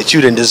season that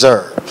you didn't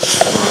deserve.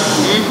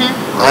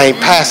 I ain't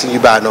passing you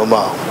by no more.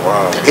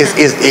 Wow. It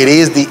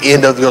is the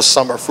end of your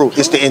summer fruit.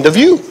 It's the end of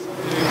you.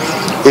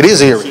 It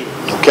is eerie.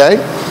 Okay?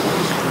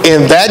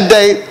 In that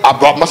day, I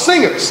brought my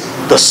singers.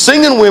 The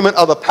singing women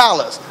of the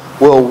palace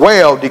will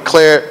wail,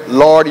 declare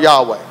Lord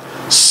Yahweh.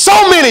 So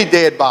many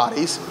dead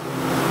bodies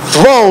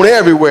thrown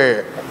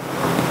everywhere.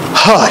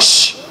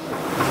 Hush.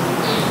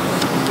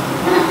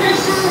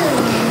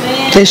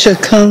 They should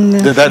come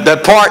now.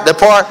 That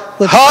part.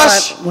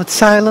 Hush. With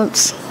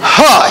silence.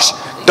 Hush.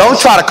 Don't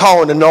try to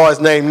call in the noise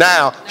name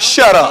now.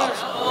 Shut up.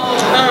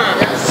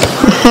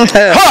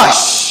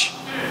 Hush.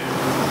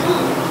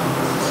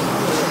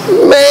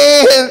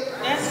 Man.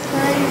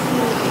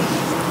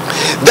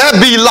 That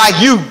be like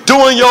you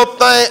doing your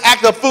thing,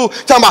 acting a fool,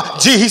 talking about,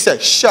 gee, he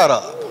said, shut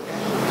up.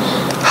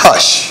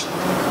 Hush.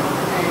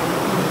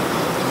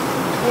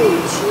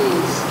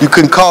 You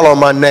couldn't call on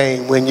my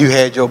name when you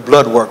had your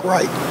blood work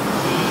right.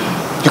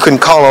 You couldn't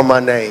call on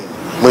my name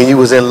when you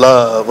was in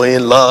love, or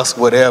in lust,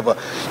 whatever.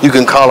 You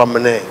can call on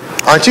my name.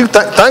 Aren't you?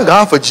 Thank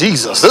God for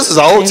Jesus. This is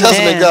an Old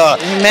Testament God.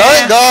 Amen.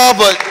 Thank God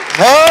for,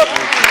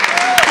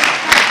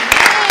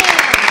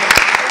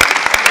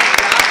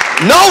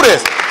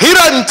 Notice, he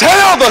doesn't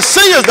tell the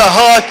singers to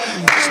hush.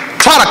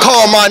 Try to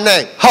call my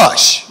name.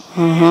 Hush.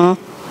 And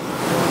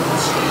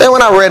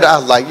when I read it, I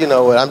was like, you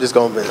know what? I'm just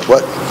going to be,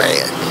 what?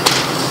 Man.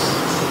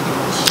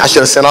 I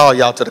should have sent all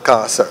y'all to the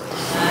concert.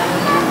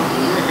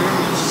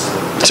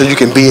 So you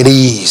can be at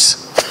ease.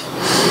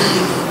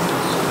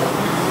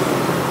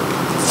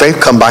 Faith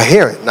come by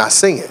hearing, not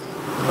singing.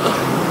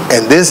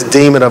 And this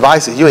demon of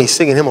ISIS, you ain't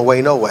singing him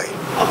away no way.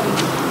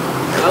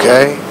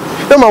 Okay?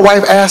 You know, my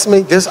wife asked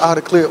me this out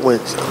of clear when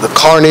the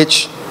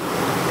carnage,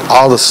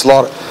 all the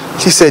slaughter.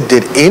 She said,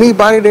 did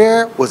anybody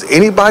there, was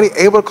anybody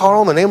able to call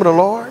on the name of the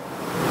Lord?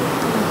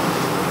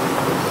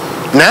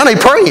 Now they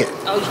praying.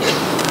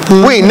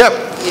 We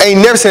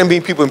ain't never seen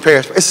people in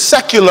Paris. It's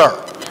secular.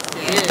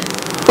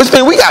 Which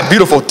means we got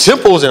beautiful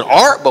temples and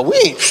art, but we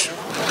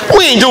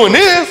ain't doing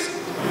this.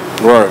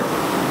 Right.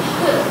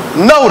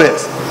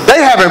 Notice,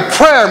 they having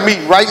prayer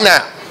meeting right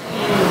now.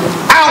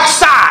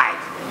 Outside.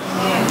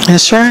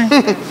 That's right.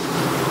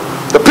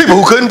 The people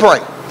who couldn't pray.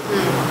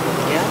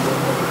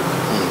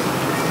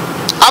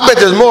 I bet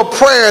there's more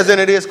prayers than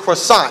it is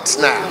croissants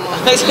now.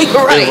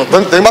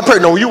 Right. My prayer,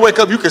 no, when you wake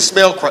up, you can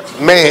smell,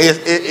 man,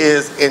 it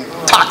is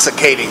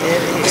intoxicating.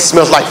 It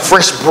smells like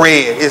fresh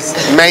bread.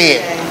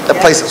 Man, that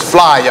place is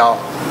fly, y'all.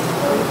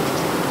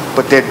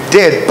 But there are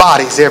dead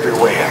bodies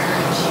everywhere.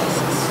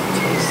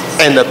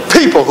 And the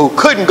people who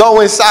couldn't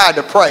go inside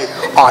to pray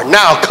are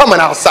now coming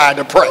outside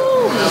to pray.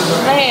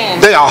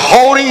 They are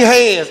holding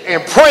hands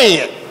and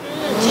praying.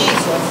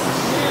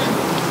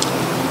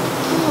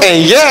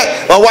 And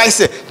yet, my wife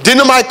said, didn't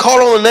nobody call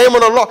on the name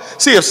of the Lord?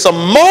 See, if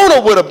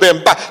Simona would have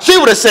been back, she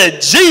would have said,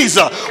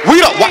 Jesus.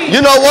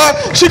 You know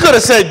what? She could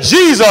have said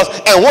Jesus,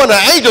 and one of the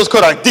angels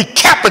could have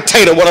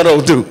decapitated one of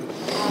those dudes.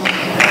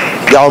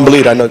 Y'all don't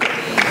believe that? I know.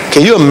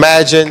 Can you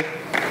imagine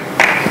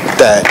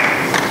that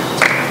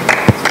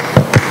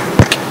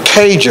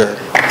Cager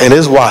and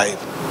his wife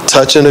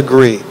touch and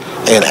agree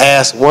and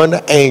ask one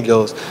of the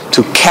angels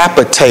to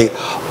decapitate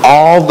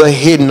all the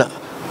hidden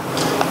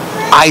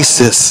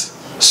ISIS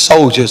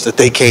soldiers that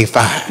they can't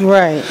find.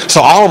 Right.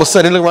 So all of a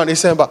sudden they look around and they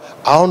say about,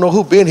 I don't know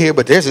who been here,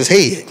 but there's his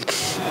head.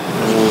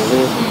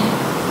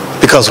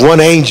 Because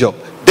one angel,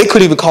 they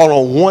couldn't even call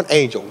on one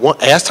angel.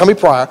 Ask Tommy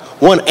Pryor,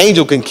 one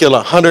angel can kill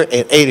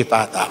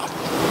 185,000.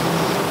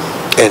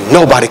 And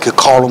nobody could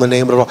call on the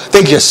name of the Lord.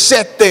 They just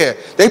sat there.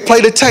 They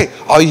played the tape.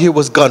 All you hear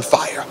was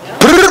gunfire.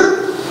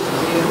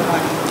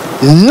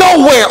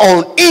 Nowhere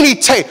on any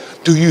tape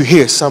do you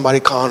hear somebody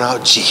calling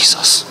out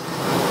Jesus.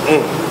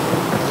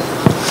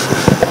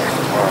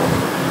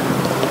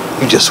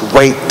 You just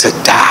wait to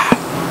die.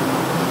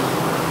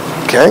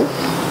 Okay?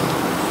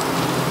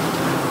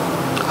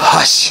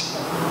 Hush.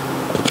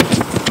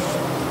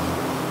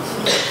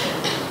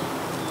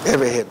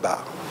 Every head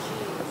bow.